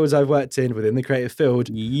any of the fields I've worked in within the creative field,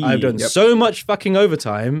 I've done so much fucking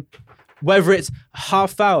overtime. Whether it's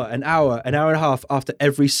half hour, an hour and a half after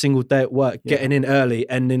every single day at work, getting in early,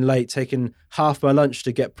 ending late, taking half my lunch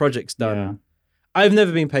to get projects done. Yeah. I've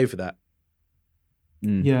never been paid for that.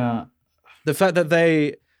 Yeah. The fact that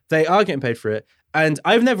they are getting paid for it, and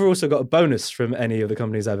I've never also got a bonus from any of the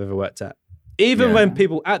companies I've ever worked at, even when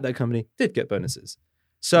people at that company did get bonuses.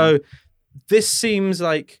 So this seems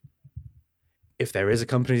like if there is a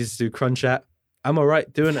company to do crunch at, I'm all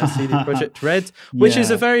right doing it at CD Projekt Red, which is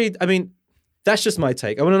a very, I mean, that's just my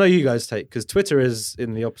take. I want to know you guys' take because Twitter is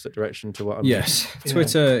in the opposite direction to what I'm doing.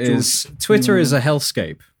 Twitter is a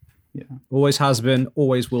hellscape. Yeah. Always has been,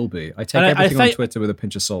 always will be. I take everything on Twitter with a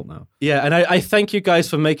pinch of salt now. Yeah, and I thank you guys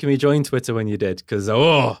for making me join Twitter when you did because,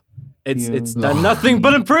 it's done nothing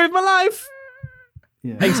but improve my life.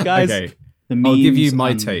 Yeah. Thanks, guys. Okay. I'll give you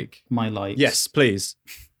my take. My likes. Yes, please.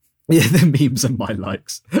 Yeah, the memes and my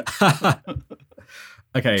likes.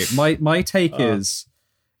 Okay, my take is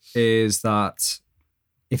that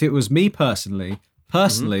if it was me personally,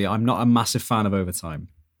 I'm not a massive fan of overtime.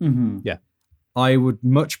 Yeah. I would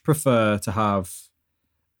much prefer to have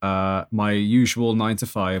my usual 9 to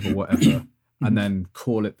 5 or whatever, and then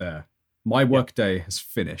call it there. My work day has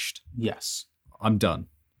finished. Yes. I'm done.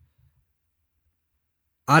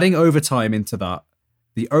 Adding overtime into that,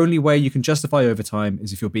 the only way you can justify overtime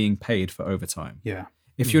is if you're being paid for overtime. Yeah.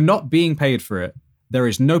 If you're not being paid for it, there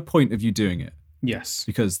is no point of you doing it. Yes.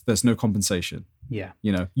 Because there's no compensation. Yeah.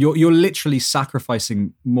 You know, you're literally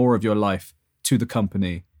sacrificing more of your life to the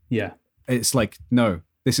company. Yeah. It's like, no,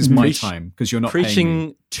 this is my time because you're not preaching paying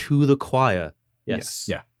me. To the choir. Yes.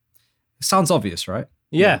 Yeah. It sounds obvious, right?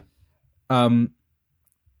 Yeah.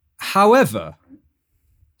 However,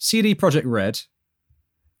 CD Projekt Red,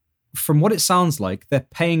 from what it sounds like, they're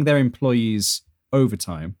paying their employees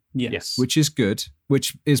overtime. Yes. Which is good,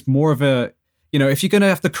 which is more of a, you know, if you're going to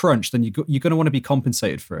have to crunch, then you're going to want to be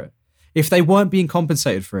compensated for it. If they weren't being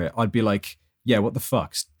compensated for it, I'd be like, yeah, what the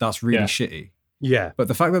fuck? That's really shitty. Yeah. But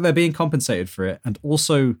the fact that they're being compensated for it, and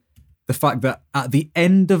also the fact that at the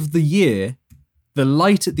end of the year, the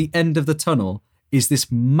light at the end of the tunnel is this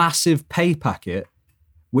massive pay packet,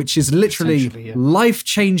 which is literally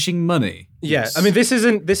life-changing money. Yeah. I mean, this is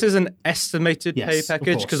an estimated pay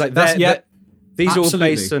package because like these are all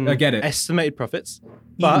based on estimated profits.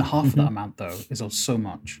 But even half of that amount, though, is so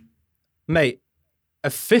much. Mate, a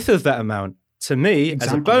fifth of that amount, to me,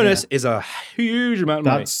 as a bonus, is a huge amount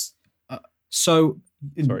of money.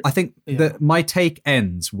 I think that my take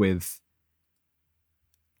ends with,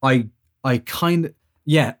 I kind of,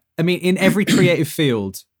 I mean, in every creative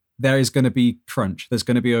field, there is going to be crunch. There's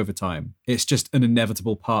going to be overtime. It's just an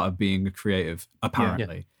inevitable part of being a creative,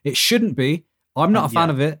 apparently. It shouldn't be. I'm not a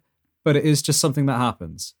fan of it, but it is just something that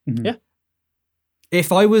happens. Mm-hmm. Yeah.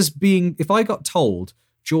 If I got told,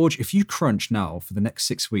 George, if you crunch now for the next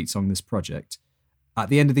 6 weeks on this project, at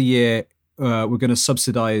the end of the year, we're going to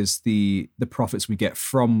subsidize the profits we get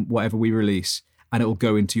from whatever we release, and it will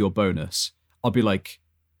go into your bonus, I'll be like,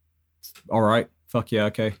 all right, fuck yeah,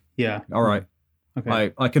 okay, Yeah. all right.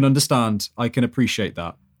 Okay. I can understand. I can appreciate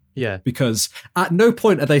that, Yeah. because at no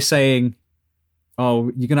point are they saying,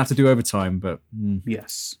 "Oh, you're gonna have to do overtime," but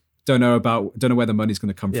Yes. don't know where the money's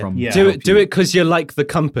gonna come from. Yeah. Do it because you like the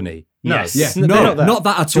company. No, Yes. Yeah, they're no, not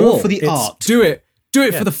that. at Do it all. for the It's, art. Do it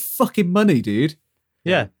Yeah. for the fucking money, dude.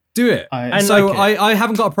 Yeah. Do it. I So like it. I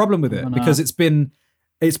haven't got a problem with it I'm gonna- because it's been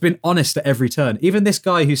honest at every turn. Even this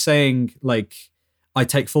guy who's saying like, I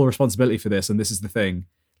take full responsibility for this and this is the thing.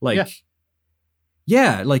 Like,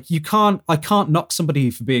 yeah, like I can't knock somebody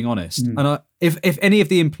for being honest. Mm. And if any of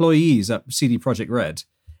the employees at CD Projekt Red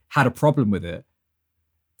had a problem with it,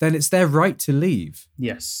 then it's their right to leave.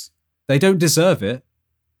 Yes. They don't deserve it.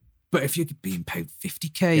 But if you're being paid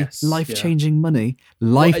 50k, Yes, life-changing money,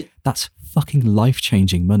 I- that's fucking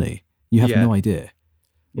life-changing money. You have Yeah. no idea.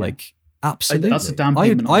 Yeah. Like, absolutely. That's a down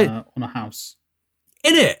payment on a house.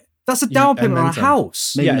 In it. That's a down payment on a and then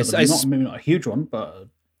house. Maybe, Yeah, not, it's- maybe not a huge one, but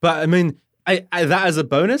But I mean, I that as a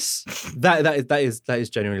bonus, that is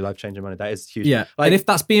genuinely life changing money. That is huge. Yeah. Like, And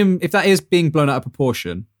if that is being blown out of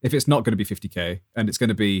proportion, if it's not going to be 50k and it's going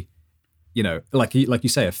to be, like you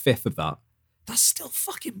say, a fifth of that, that's still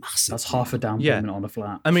fucking massive. that's half a down Yeah. payment on a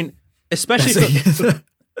flat. I mean, especially for,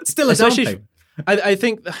 still a down especially. payment. I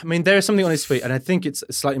think. I mean, there is something on his tweet, and I think it's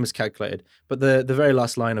slightly miscalculated. But the very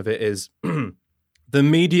last line of it is. The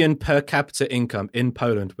median per capita income in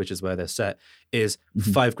Poland, which is where they're set, is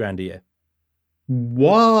 $5,000 a year.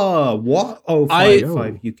 Whoa! What? Oh, I-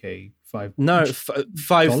 five UK. Five. No,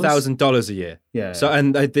 $5,000 a year. Yeah. So,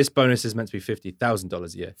 and this bonus is meant to be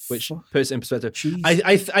 $50,000 a year, which Fuck. puts it in perspective. Jeez.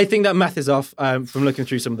 I think that math is off. From looking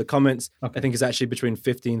through some of the comments, Okay. I think it's actually between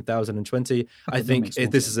 15,000 and 20. I that think makes more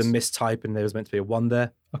this is a sense. mistype, and there was meant to be a 1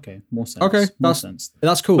 there. Okay, more sense. Okay, more that's- sense.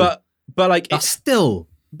 That's cool. But like, that's still,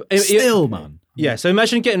 man. yeah. So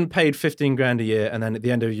imagine getting paid $15,000 a year, and then at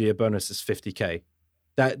the end of the year, bonus is 50k.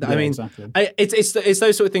 I Yeah, mean, exactly. it's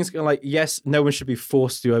those sort of things. Like, yes, no one should be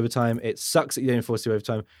forced to do overtime. It sucks that you're being forced to do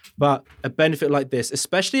overtime, but a benefit like this,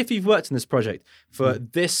 especially if you've worked in this project for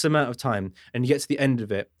this amount of time, and you get to the end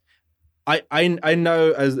of it. I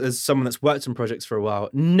know as someone that's worked on projects for a while,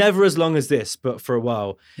 never as long as this, but for a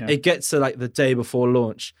while, Yeah. it gets to like the day before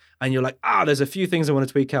launch, and you're like, there's a few things I want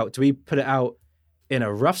to tweak out. Do we put it out in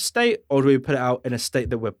a rough state, or do we put it out in a state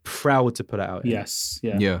that we're proud to put it out in? Yes.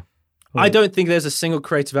 Yeah. Yeah. I don't think there's a single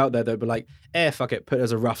creative out there that would be like, fuck it, put it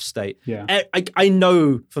as a rough state. Yeah. I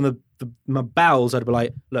know from my bowels, I'd be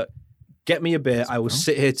like, look, get me a beer. I will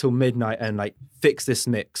sit here till midnight and like fix this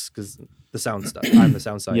mix because the sound stuff. I'm the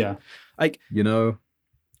sound side. Yeah. Like,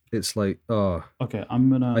 It's like, oh, Okay. I'm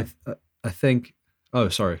gonna. I think. Oh,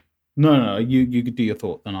 sorry. No. You could do your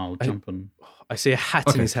thought, then I'll jump on. I see a hat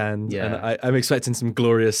in Okay. his hand, Yeah. and I'm expecting some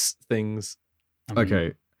glorious things.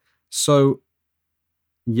 Okay. So,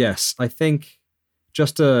 yes, I think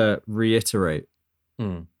just to reiterate,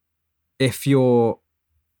 Hmm. if you're,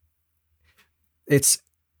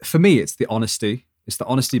 for me, it's the honesty. It's the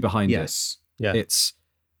honesty behind Yes. Yeah. it. It's,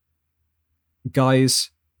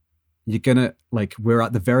 guys, you're gonna, like, we're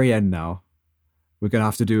at the very end now. We're gonna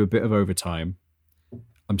have to do a bit of overtime.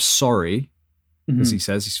 I'm sorry. As Mhm. he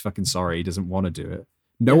says, he's fucking sorry. He doesn't want to do it.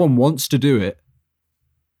 No one wants to do it,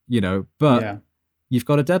 but Yeah. you've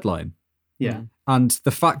got a deadline. Yeah. And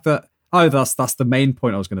the fact that, that's the main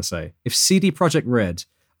point I was going to say. If CD Projekt Red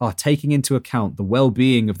are taking into account the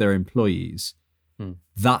well-being of their employees,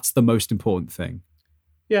 that's the most important thing.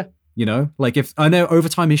 Yeah. Like, if I know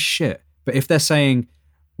overtime is shit, but if they're saying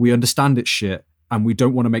we understand it's shit and we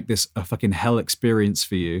don't want to make this a fucking hell experience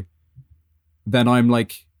for you, then I'm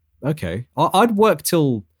like, okay, I would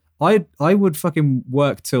fucking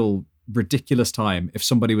work till ridiculous time if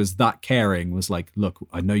somebody was that caring, was like, look,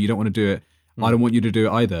 I know you don't want to do it. I don't want you to do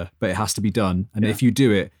it either, but it has to be done. And if you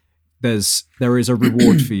do it, there is a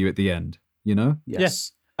reward for you at the end,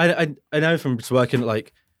 Yes. I know from just working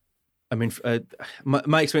like, I mean,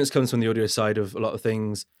 my experience comes from the audio side of a lot of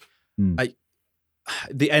things.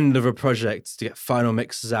 The end of a project to get final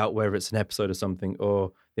mixes out, whether it's an episode or something,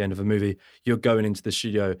 or the end of a movie, you're going into the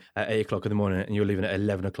studio at 8 o'clock in the morning and you're leaving at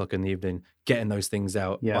 11 o'clock in the evening, getting those things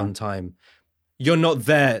out on time. You're not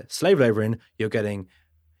there slave laboring. You're getting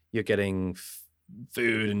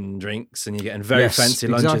food and drinks, and you're getting very fancy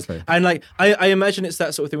lunches. Exactly. And like, I imagine it's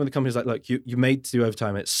that sort of thing when the company's like, look, you made to do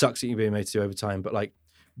overtime. It sucks that you're being made to do overtime, but like,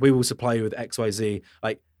 we will supply you with X, Y, Z.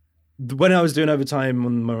 Like, when I was doing overtime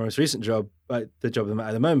on my most recent job, the job I'm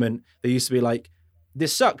at the moment, they used to be like,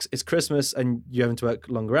 this sucks. It's Christmas and you're having to work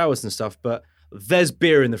longer hours and stuff, but there's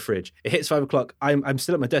beer in the fridge. It hits 5 o'clock. I'm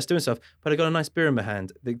still at my desk doing stuff, but I got a nice beer in my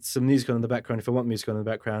hand. There's some music on in the background if I want music on in the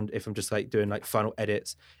background. If I'm just like doing like final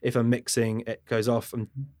edits, if I'm mixing, it goes off. I'm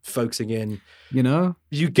focusing in. You know,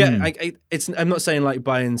 You get. I'm not saying like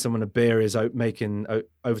buying someone a beer is making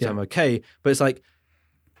overtime okay, but it's like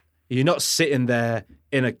you're not sitting there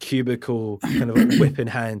in a cubicle kind of a whip in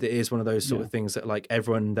hand. It is one of those sort of things that like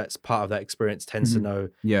everyone that's part of that experience tends to know.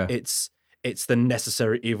 Yeah. It's the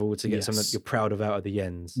necessary evil to get something that you're proud of out of the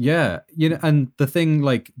ends. Yeah, you know, and the thing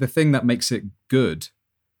that makes it good,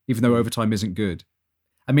 even though overtime isn't good.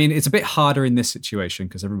 I mean, it's a bit harder in this situation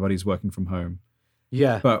because everybody's working from home.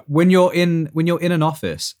 Yeah. But when you're in an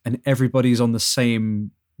office and everybody's on the same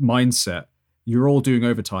mindset, you're all doing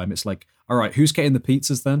overtime. It's like, all right, who's getting the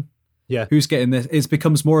pizzas then? Yeah. Who's getting this? It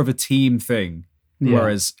becomes more of a team thing. Yeah.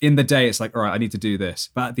 Whereas in the day, it's like, all right, I need to do this.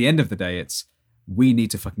 But at the end of the day, it's, we need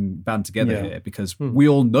to fucking band together here because we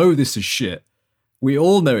all know this is shit. We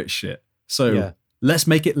all know it's shit. So let's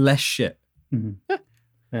make it less shit. Mm-hmm.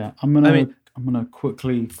 Yeah. I'm gonna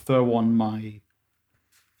quickly throw on my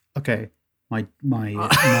hat.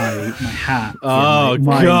 Oh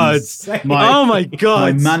my, God! Oh my God!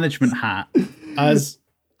 My management hat. As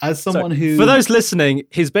someone who, for those listening,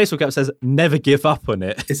 his baseball cap says "Never give up on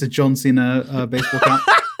it." It's a John Cena baseball cap.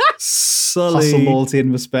 Sully. Hustle, loyalty,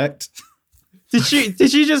 and respect. Did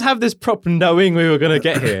you just have this prop knowing we were going to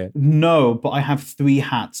get here? No, but I have 3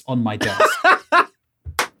 hats on my desk.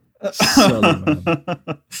 Sully, man.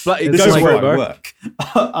 But it This goes is for where it, I bro. work.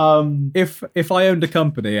 If I owned a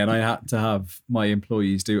company and I had to have my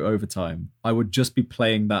employees do overtime, I would just be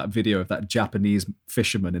playing that video of that Japanese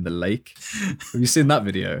fisherman in the lake. Have you seen that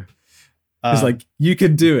video? It's like, you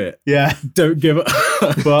can do it. Yeah, Don't give up.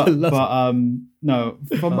 but no,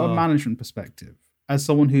 from a management perspective, as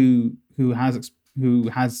someone who has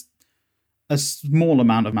a small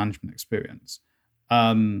amount of management experience,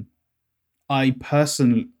 I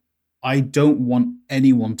don't want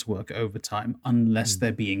anyone to work overtime unless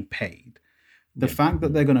they're being paid. The fact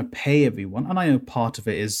that they're going to pay everyone, and I know part of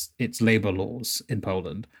it is it's labor laws in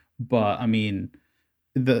Poland, but I mean,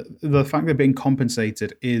 the fact they're being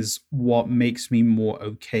compensated is what makes me more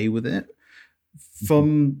okay with it.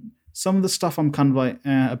 From some of the stuff I'm kind of like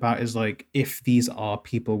about is like, if these are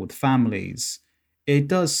people with families, it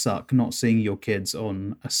does suck not seeing your kids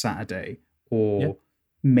on a Saturday, or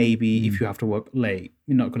maybe if you have to work late,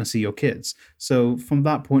 you're not going to see your kids. So from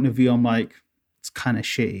that point of view, I'm like, it's kind of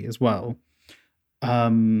shitty as well.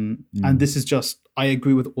 And this is just, I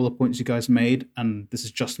agree with all the points you guys made, and this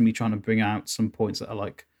is just me trying to bring out some points that are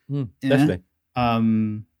like, Definitely. I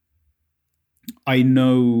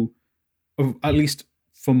know, at least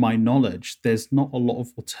from my knowledge, there's not a lot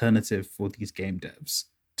of alternative for these game devs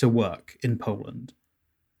to work in Poland.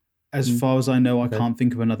 As far as I know, I can't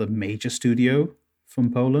think of another major studio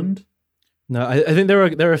from Poland. No, I think there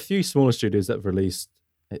are a few smaller studios that have released.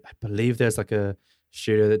 I believe there's like a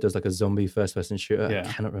studio that does like a zombie first-person shooter. Yeah.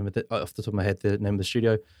 I cannot remember off the top of my head the name of the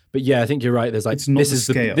studio, but yeah, I think you're right. There's like It's not the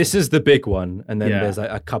scale. this is the big one, and then Yeah. there's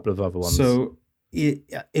like a couple of other ones. So,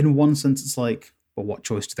 in one sense, it's like, well, what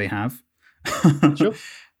choice do they have? Sure.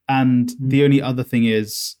 And the only other thing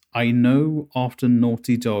is, I know after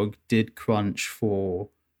Naughty Dog did crunch for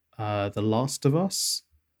The Last of Us,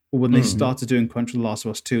 or when they started doing crunch for The Last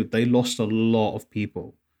of Us 2, they lost a lot of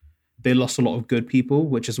people. They lost a lot of good people,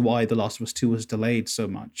 which is why The Last of Us 2 was delayed so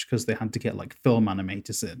much, because they had to get like film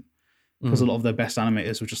animators in. Because a lot of their best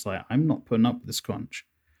animators were just like, I'm not putting up with this crunch.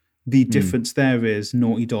 The difference there is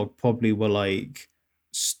Naughty Dog probably were like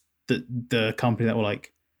the company that were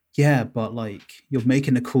like, yeah, but like, you're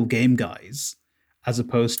making a cool game, guys, as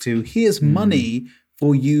opposed to, here's money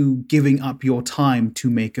for you giving up your time to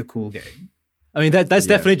make a cool game. I mean, that's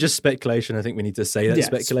definitely just speculation. I think we need to say that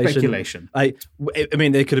speculation. I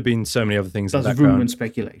mean, there could have been so many other things. That's in the background. rumor and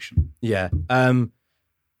speculation. Yeah.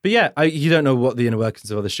 But yeah, you don't know what the inner workings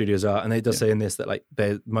of other studios are, and it does say in this that like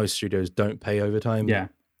most studios don't pay overtime. Yeah.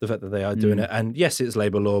 The fact that they are doing it, and yes, it's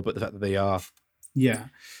labor law, but the fact that they are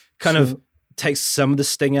kind of takes some of the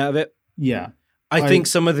sting out of it. Yeah. I think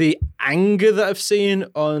some of the anger that I've seen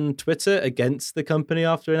on Twitter against the company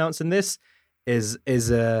after announcing this is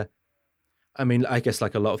I mean, I guess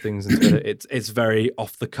like a lot of things in Twitter, it's very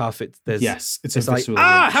off the cuff. It's it's like, visceral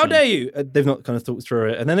how reaction. dare you? They've not kind of thought through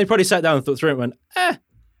it, and then they probably sat down and thought through it and went,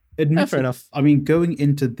 fair enough. I mean, going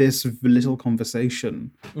into this little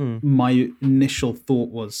conversation, my initial thought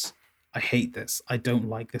was, I hate this. I don't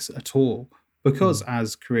like this at all. Because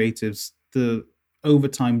as creatives, the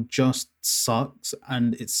overtime just sucks,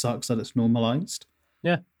 and it sucks that it's normalized.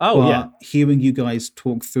 Yeah. But hearing you guys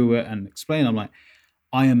talk through it and explain, I'm like,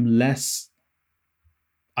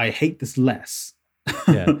 I I hate this less.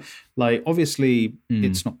 Yeah. Like, obviously,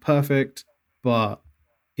 it's not perfect, but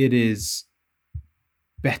it is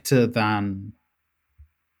better than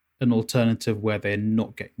an alternative where they're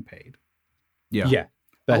not getting paid. Yeah. Yeah.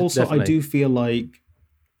 Also, definitely. I do feel like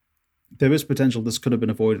there is potential this could have been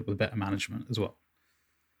avoided with better management as well.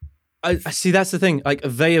 I see. That's the thing. Like,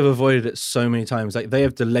 they have avoided it so many times. Like, they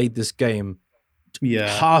have delayed this game Yeah,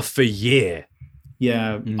 half a year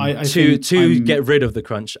yeah. I to think I'm- get rid of the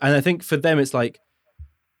crunch. And I think for them, it's like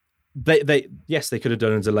they yes, they could have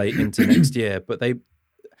done a delay into next year, but I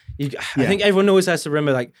think everyone always has to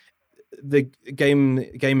remember, like, the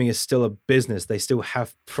gaming is still a business. They still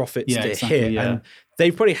have profits to hit, and they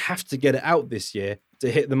probably have to get it out this year to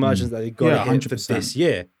hit the margins that they got to hit for 100%. this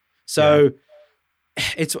year. So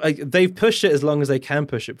it's like they've pushed it as long as they can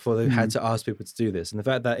push it before they've had to ask people to do this. And the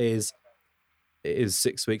fact that it is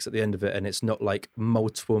 6 weeks at the end of it, and it's not like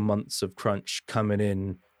multiple months of crunch coming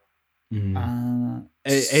in.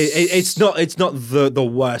 It's not the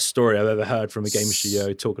worst story I've ever heard from a game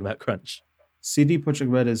studio talking about crunch. CD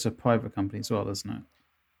Projekt Red is a private company as well, isn't it?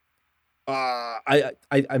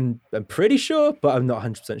 I'm pretty sure, but I'm not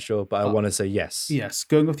 100% sure. But I want to say yes. Yes,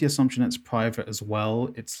 going with the assumption it's private as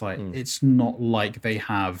well. It's like it's not like they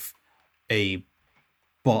have a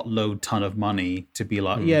buttload ton of money to be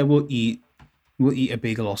like, yeah, we'll eat a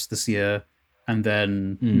big loss this year, and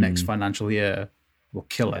then next financial year we'll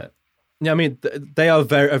kill it. Yeah, I mean, they are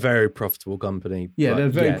a very profitable company. Yeah, but they're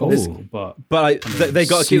very this- profitable, But they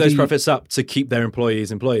got to keep those CD profits up to keep their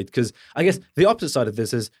employees employed. Because I guess the opposite side of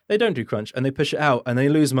this is they don't do crunch and they push it out and they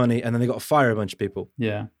lose money and then they got to fire a bunch of people.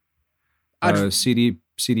 yeah. CD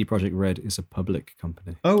Projekt Red is a public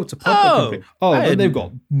company. Oh, it's a public company. Oh, I then had- they've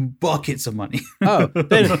got buckets of money. Oh,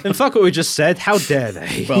 then fuck what we just said. How dare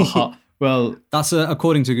they? well, That's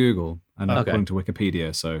according to Google and Okay. according to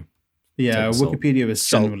Wikipedia. So yeah. Take salt. Wikipedia is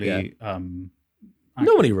Salt, generally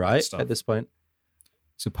Normally right stuff. at this point.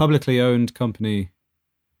 it's a publicly owned company.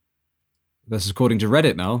 This is according to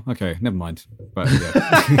Reddit now. Okay, never mind. But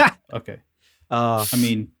yeah. Okay. I I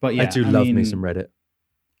mean, but yeah, I do love me mean, some Reddit.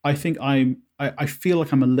 I think I feel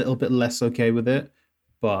like I'm a little bit less okay with it,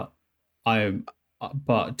 but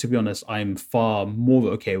but to be honest, I'm far more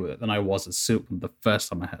okay with it than I was at Soup the first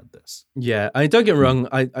time I heard this. Yeah, I mean, don't get me wrong.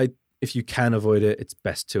 I if you can avoid it, it's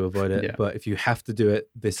best to avoid it. Yeah. But if you have to do it,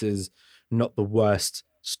 this is not the worst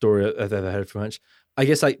story I've ever heard from much. I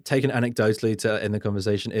guess, like, taken anecdotally to end the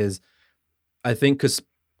conversation is, I think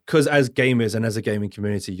because as gamers and as a gaming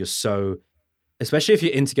community, you're so, especially if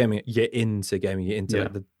you're into gaming, you're into Yeah.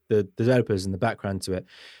 like, the developers and the background to it.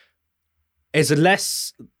 It's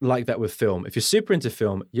less like that with film. If you're super into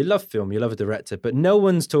film, you love a director, but no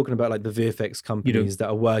one's talking about, like, the VFX companies that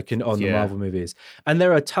are working on the Yeah. Marvel movies. And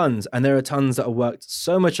there are tons that are worked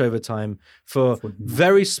so much overtime for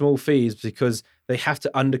very small fees because they have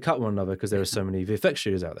to undercut one another because there are so many VFX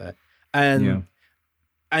studios out there. And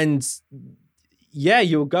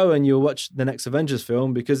you'll go and you'll watch the next Avengers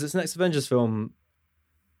film because it's the next Avengers film.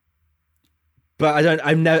 But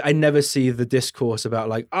I never see the discourse about,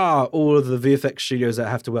 like, all of the VFX studios that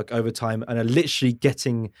have to work overtime and are literally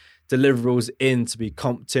getting deliverables in to be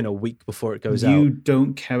comped in a week before it goes You out.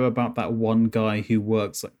 don't care about that one guy who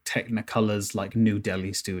works at Technicolor's like New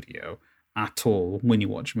Delhi studio at all when you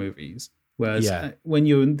watch movies. Whereas when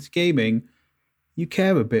you're into gaming, you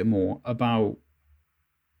care a bit more about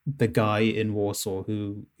the guy in Warsaw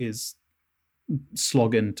who is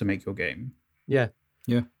slogging to make your game. Yeah.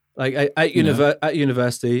 Yeah. Like, at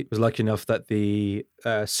university, I was lucky enough that the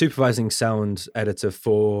supervising sound editor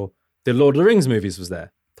for the Lord of the Rings movies was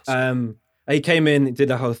there. He came in, did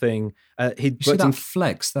the whole thing. He You see worked in that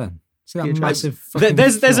flex then? See that Yeah, massive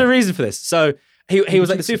there's fucking a reason for this. So he was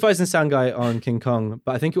like the supervising sound guy on King Kong,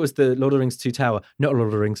 but I think it was the Lord of the Rings 2 Tower. Not a Lord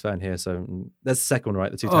of the Rings fan here, so that's the second one,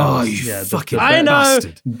 right? The 2 Oh, Towers. you Yeah, the- fucking the I know.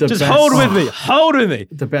 bastard. The Just best- hold with me.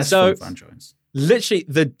 The best So- film franchise. Literally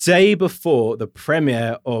the day before the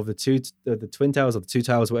premiere of the Twin Towers or the 2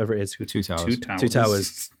 Towers, whatever it is, Two towers. Two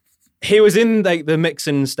Towers. He was in the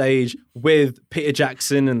mixing stage with Peter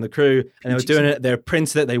Jackson and the crew, and they were doing it. They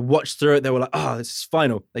printed it. They watched through it. They were like, "Oh, this is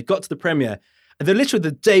final." They got to the premiere, and then literally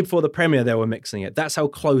the day before the premiere, they were mixing it. That's how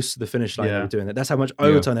close to the finish line they Yeah. were doing it. That's how much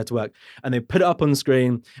overtime they had to work. And they put it up on the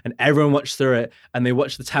screen, and everyone watched through it, and they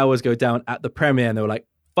watched the towers go down at the premiere, and they were like,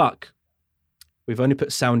 "Fuck, we've only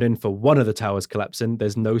put sound in for one of the towers collapsing.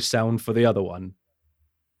 There's no sound for the other one."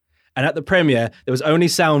 And at the premiere, there was only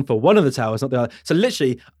sound for one of the towers, not the other. So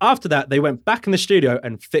literally, after that, they went back in the studio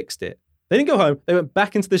and fixed it. They didn't go home. They went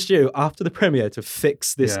back into the studio after the premiere to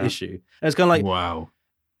fix this Yeah. issue. And it's kind of like, Wow.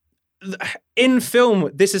 in film,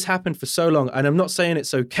 this has happened for so long, and I'm not saying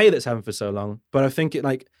it's okay that's happened for so long, but I think you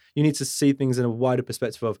need to see things in a wider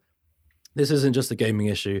perspective of this isn't just a gaming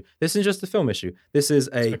issue. This isn't just a film issue. This is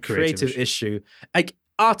a creative issue. Like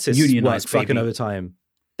artists Unionized, work fucking baby. overtime.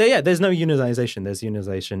 There's no unionization. There's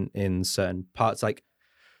unionization in certain parts, like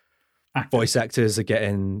Actors. voice actors are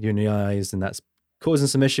getting unionized, and that's causing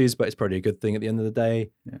some issues, but it's probably a good thing at the end of the day.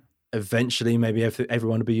 Yeah. Eventually, maybe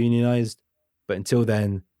everyone will be unionized, but until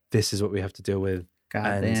then, this is what we have to deal with.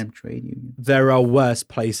 Goddamn trade union. There are worse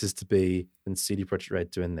places to be than CD Projekt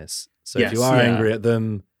Red doing this. So if you Yes, are yeah. angry at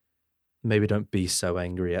them, maybe don't be so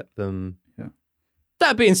angry at them. Yeah.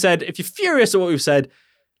 That being said, if you're furious at what we've said,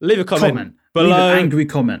 leave a comment Leave below. an angry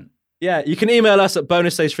comment. Yeah, you can email us at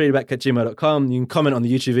bonusstagefeedback@gmail.com. You can comment on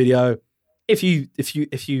the YouTube video. If you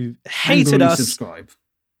hated Angrily us, subscribe.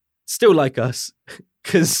 still like us,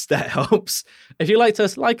 because that helps. If you liked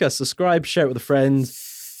us, like us, subscribe, share it with a friend.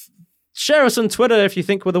 Share us on Twitter if you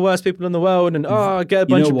think we're the worst people in the world, and get a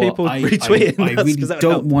bunch of people retweeting I us, really 'cause that would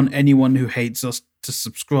don't help. want anyone who hates us to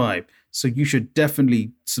subscribe. So you should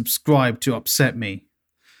definitely subscribe to upset me.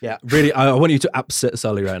 Yeah, really, I want you to upset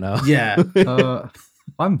Sully right now. Yeah.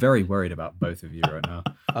 I'm very worried about both of you right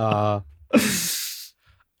now.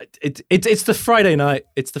 It's the Friday night.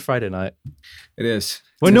 It's the Friday night. It is.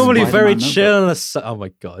 We're It's normally very Spider-Man chill. Oh my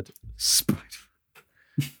god. Spider.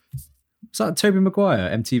 Was that Tobey Maguire,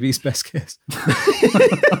 MTV's Best Kiss?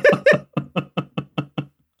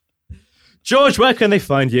 George, where can they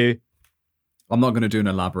find you? I'm not going to do an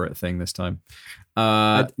elaborate thing this time.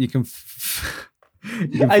 You can.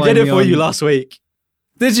 I did it for you last week.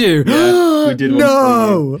 Did you? Yeah, we did one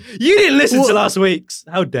No. You didn't listen What? to last week's.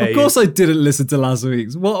 How dare Of course, I didn't listen to last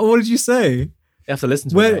week's. What did you say? you? You have to listen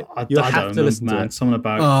to Where- it. I, You I have don't to know, listen to man. it. Something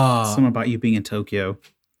about you being in Tokyo.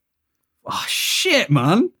 Oh shit,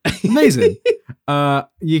 man! Amazing.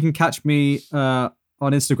 You can catch me on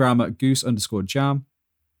Instagram at goose_jam.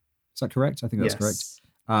 Is that correct? I think that's correct.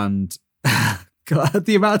 And God,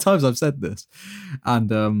 the amount of times I've said this.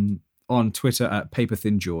 And on Twitter at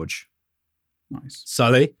paperthingeorge. Nice.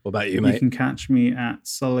 Sully, what about you, You mate? can catch me at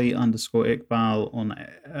Sully_Iqbal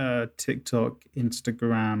on TikTok,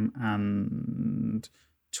 Instagram, and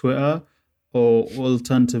Twitter. Or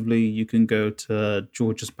alternatively, you can go to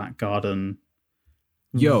George's back garden,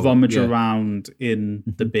 rummage yeah. around in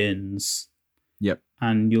the bins, Yep.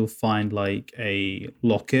 and you'll find like a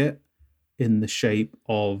locket in the shape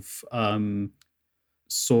of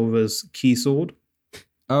Sora's key sword.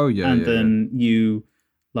 Oh yeah. And then you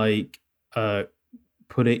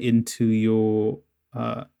put it into your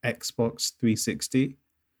Xbox 360.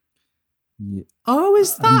 Yeah. Oh,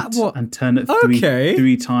 is that and, what? And turn it Okay.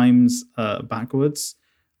 three times backwards.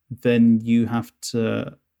 Then you have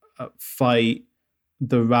to fight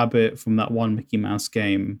the rabbit from that one Mickey Mouse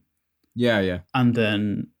game, Yeah. and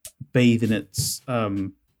then bathe in its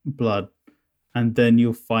blood. And then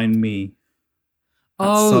you'll find me at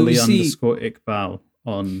Oh, you see, Sully_Iqbal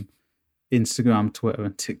on Instagram, Twitter,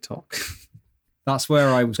 and TikTok. that's where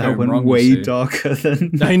I was That going went wrong. way you see. darker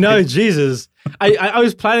than I know, Jesus. I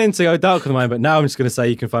was planning to go dark with mine, but now I'm just going to say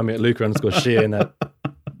you can find me at Luca_Sheehan at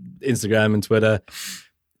Instagram and Twitter.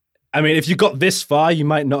 I mean, if you got this far, you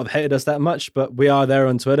might not have hated us that much, but we are there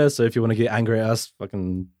on Twitter. So if you want to get angry at us,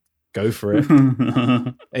 fucking go for it.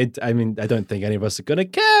 I mean, I don't think any of us are going to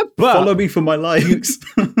care, but Follow me for my likes.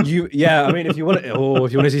 I mean, if you want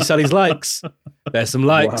to see Sully's likes, there's some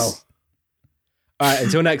likes. Wow. All right,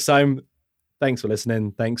 until next time, thanks for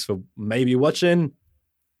listening. Thanks for maybe watching.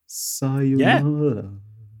 Sayonara.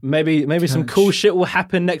 Maybe some Catch. cool shit will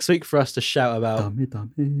happen next week for us to shout about.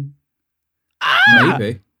 Dame.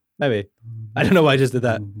 Maybe. I don't know why I just did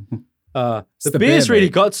that. The the beer's beer, really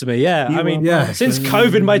mate. got to me. Yeah, I mean, Yeah. since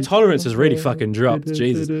COVID, my tolerance has really fucking dropped.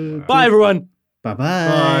 Jesus. Bye, everyone.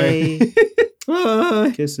 Bye-bye.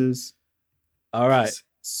 Bye. Kisses. All right,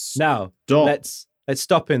 now Stop. let's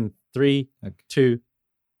stop in 3, Okay. 2,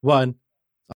 1.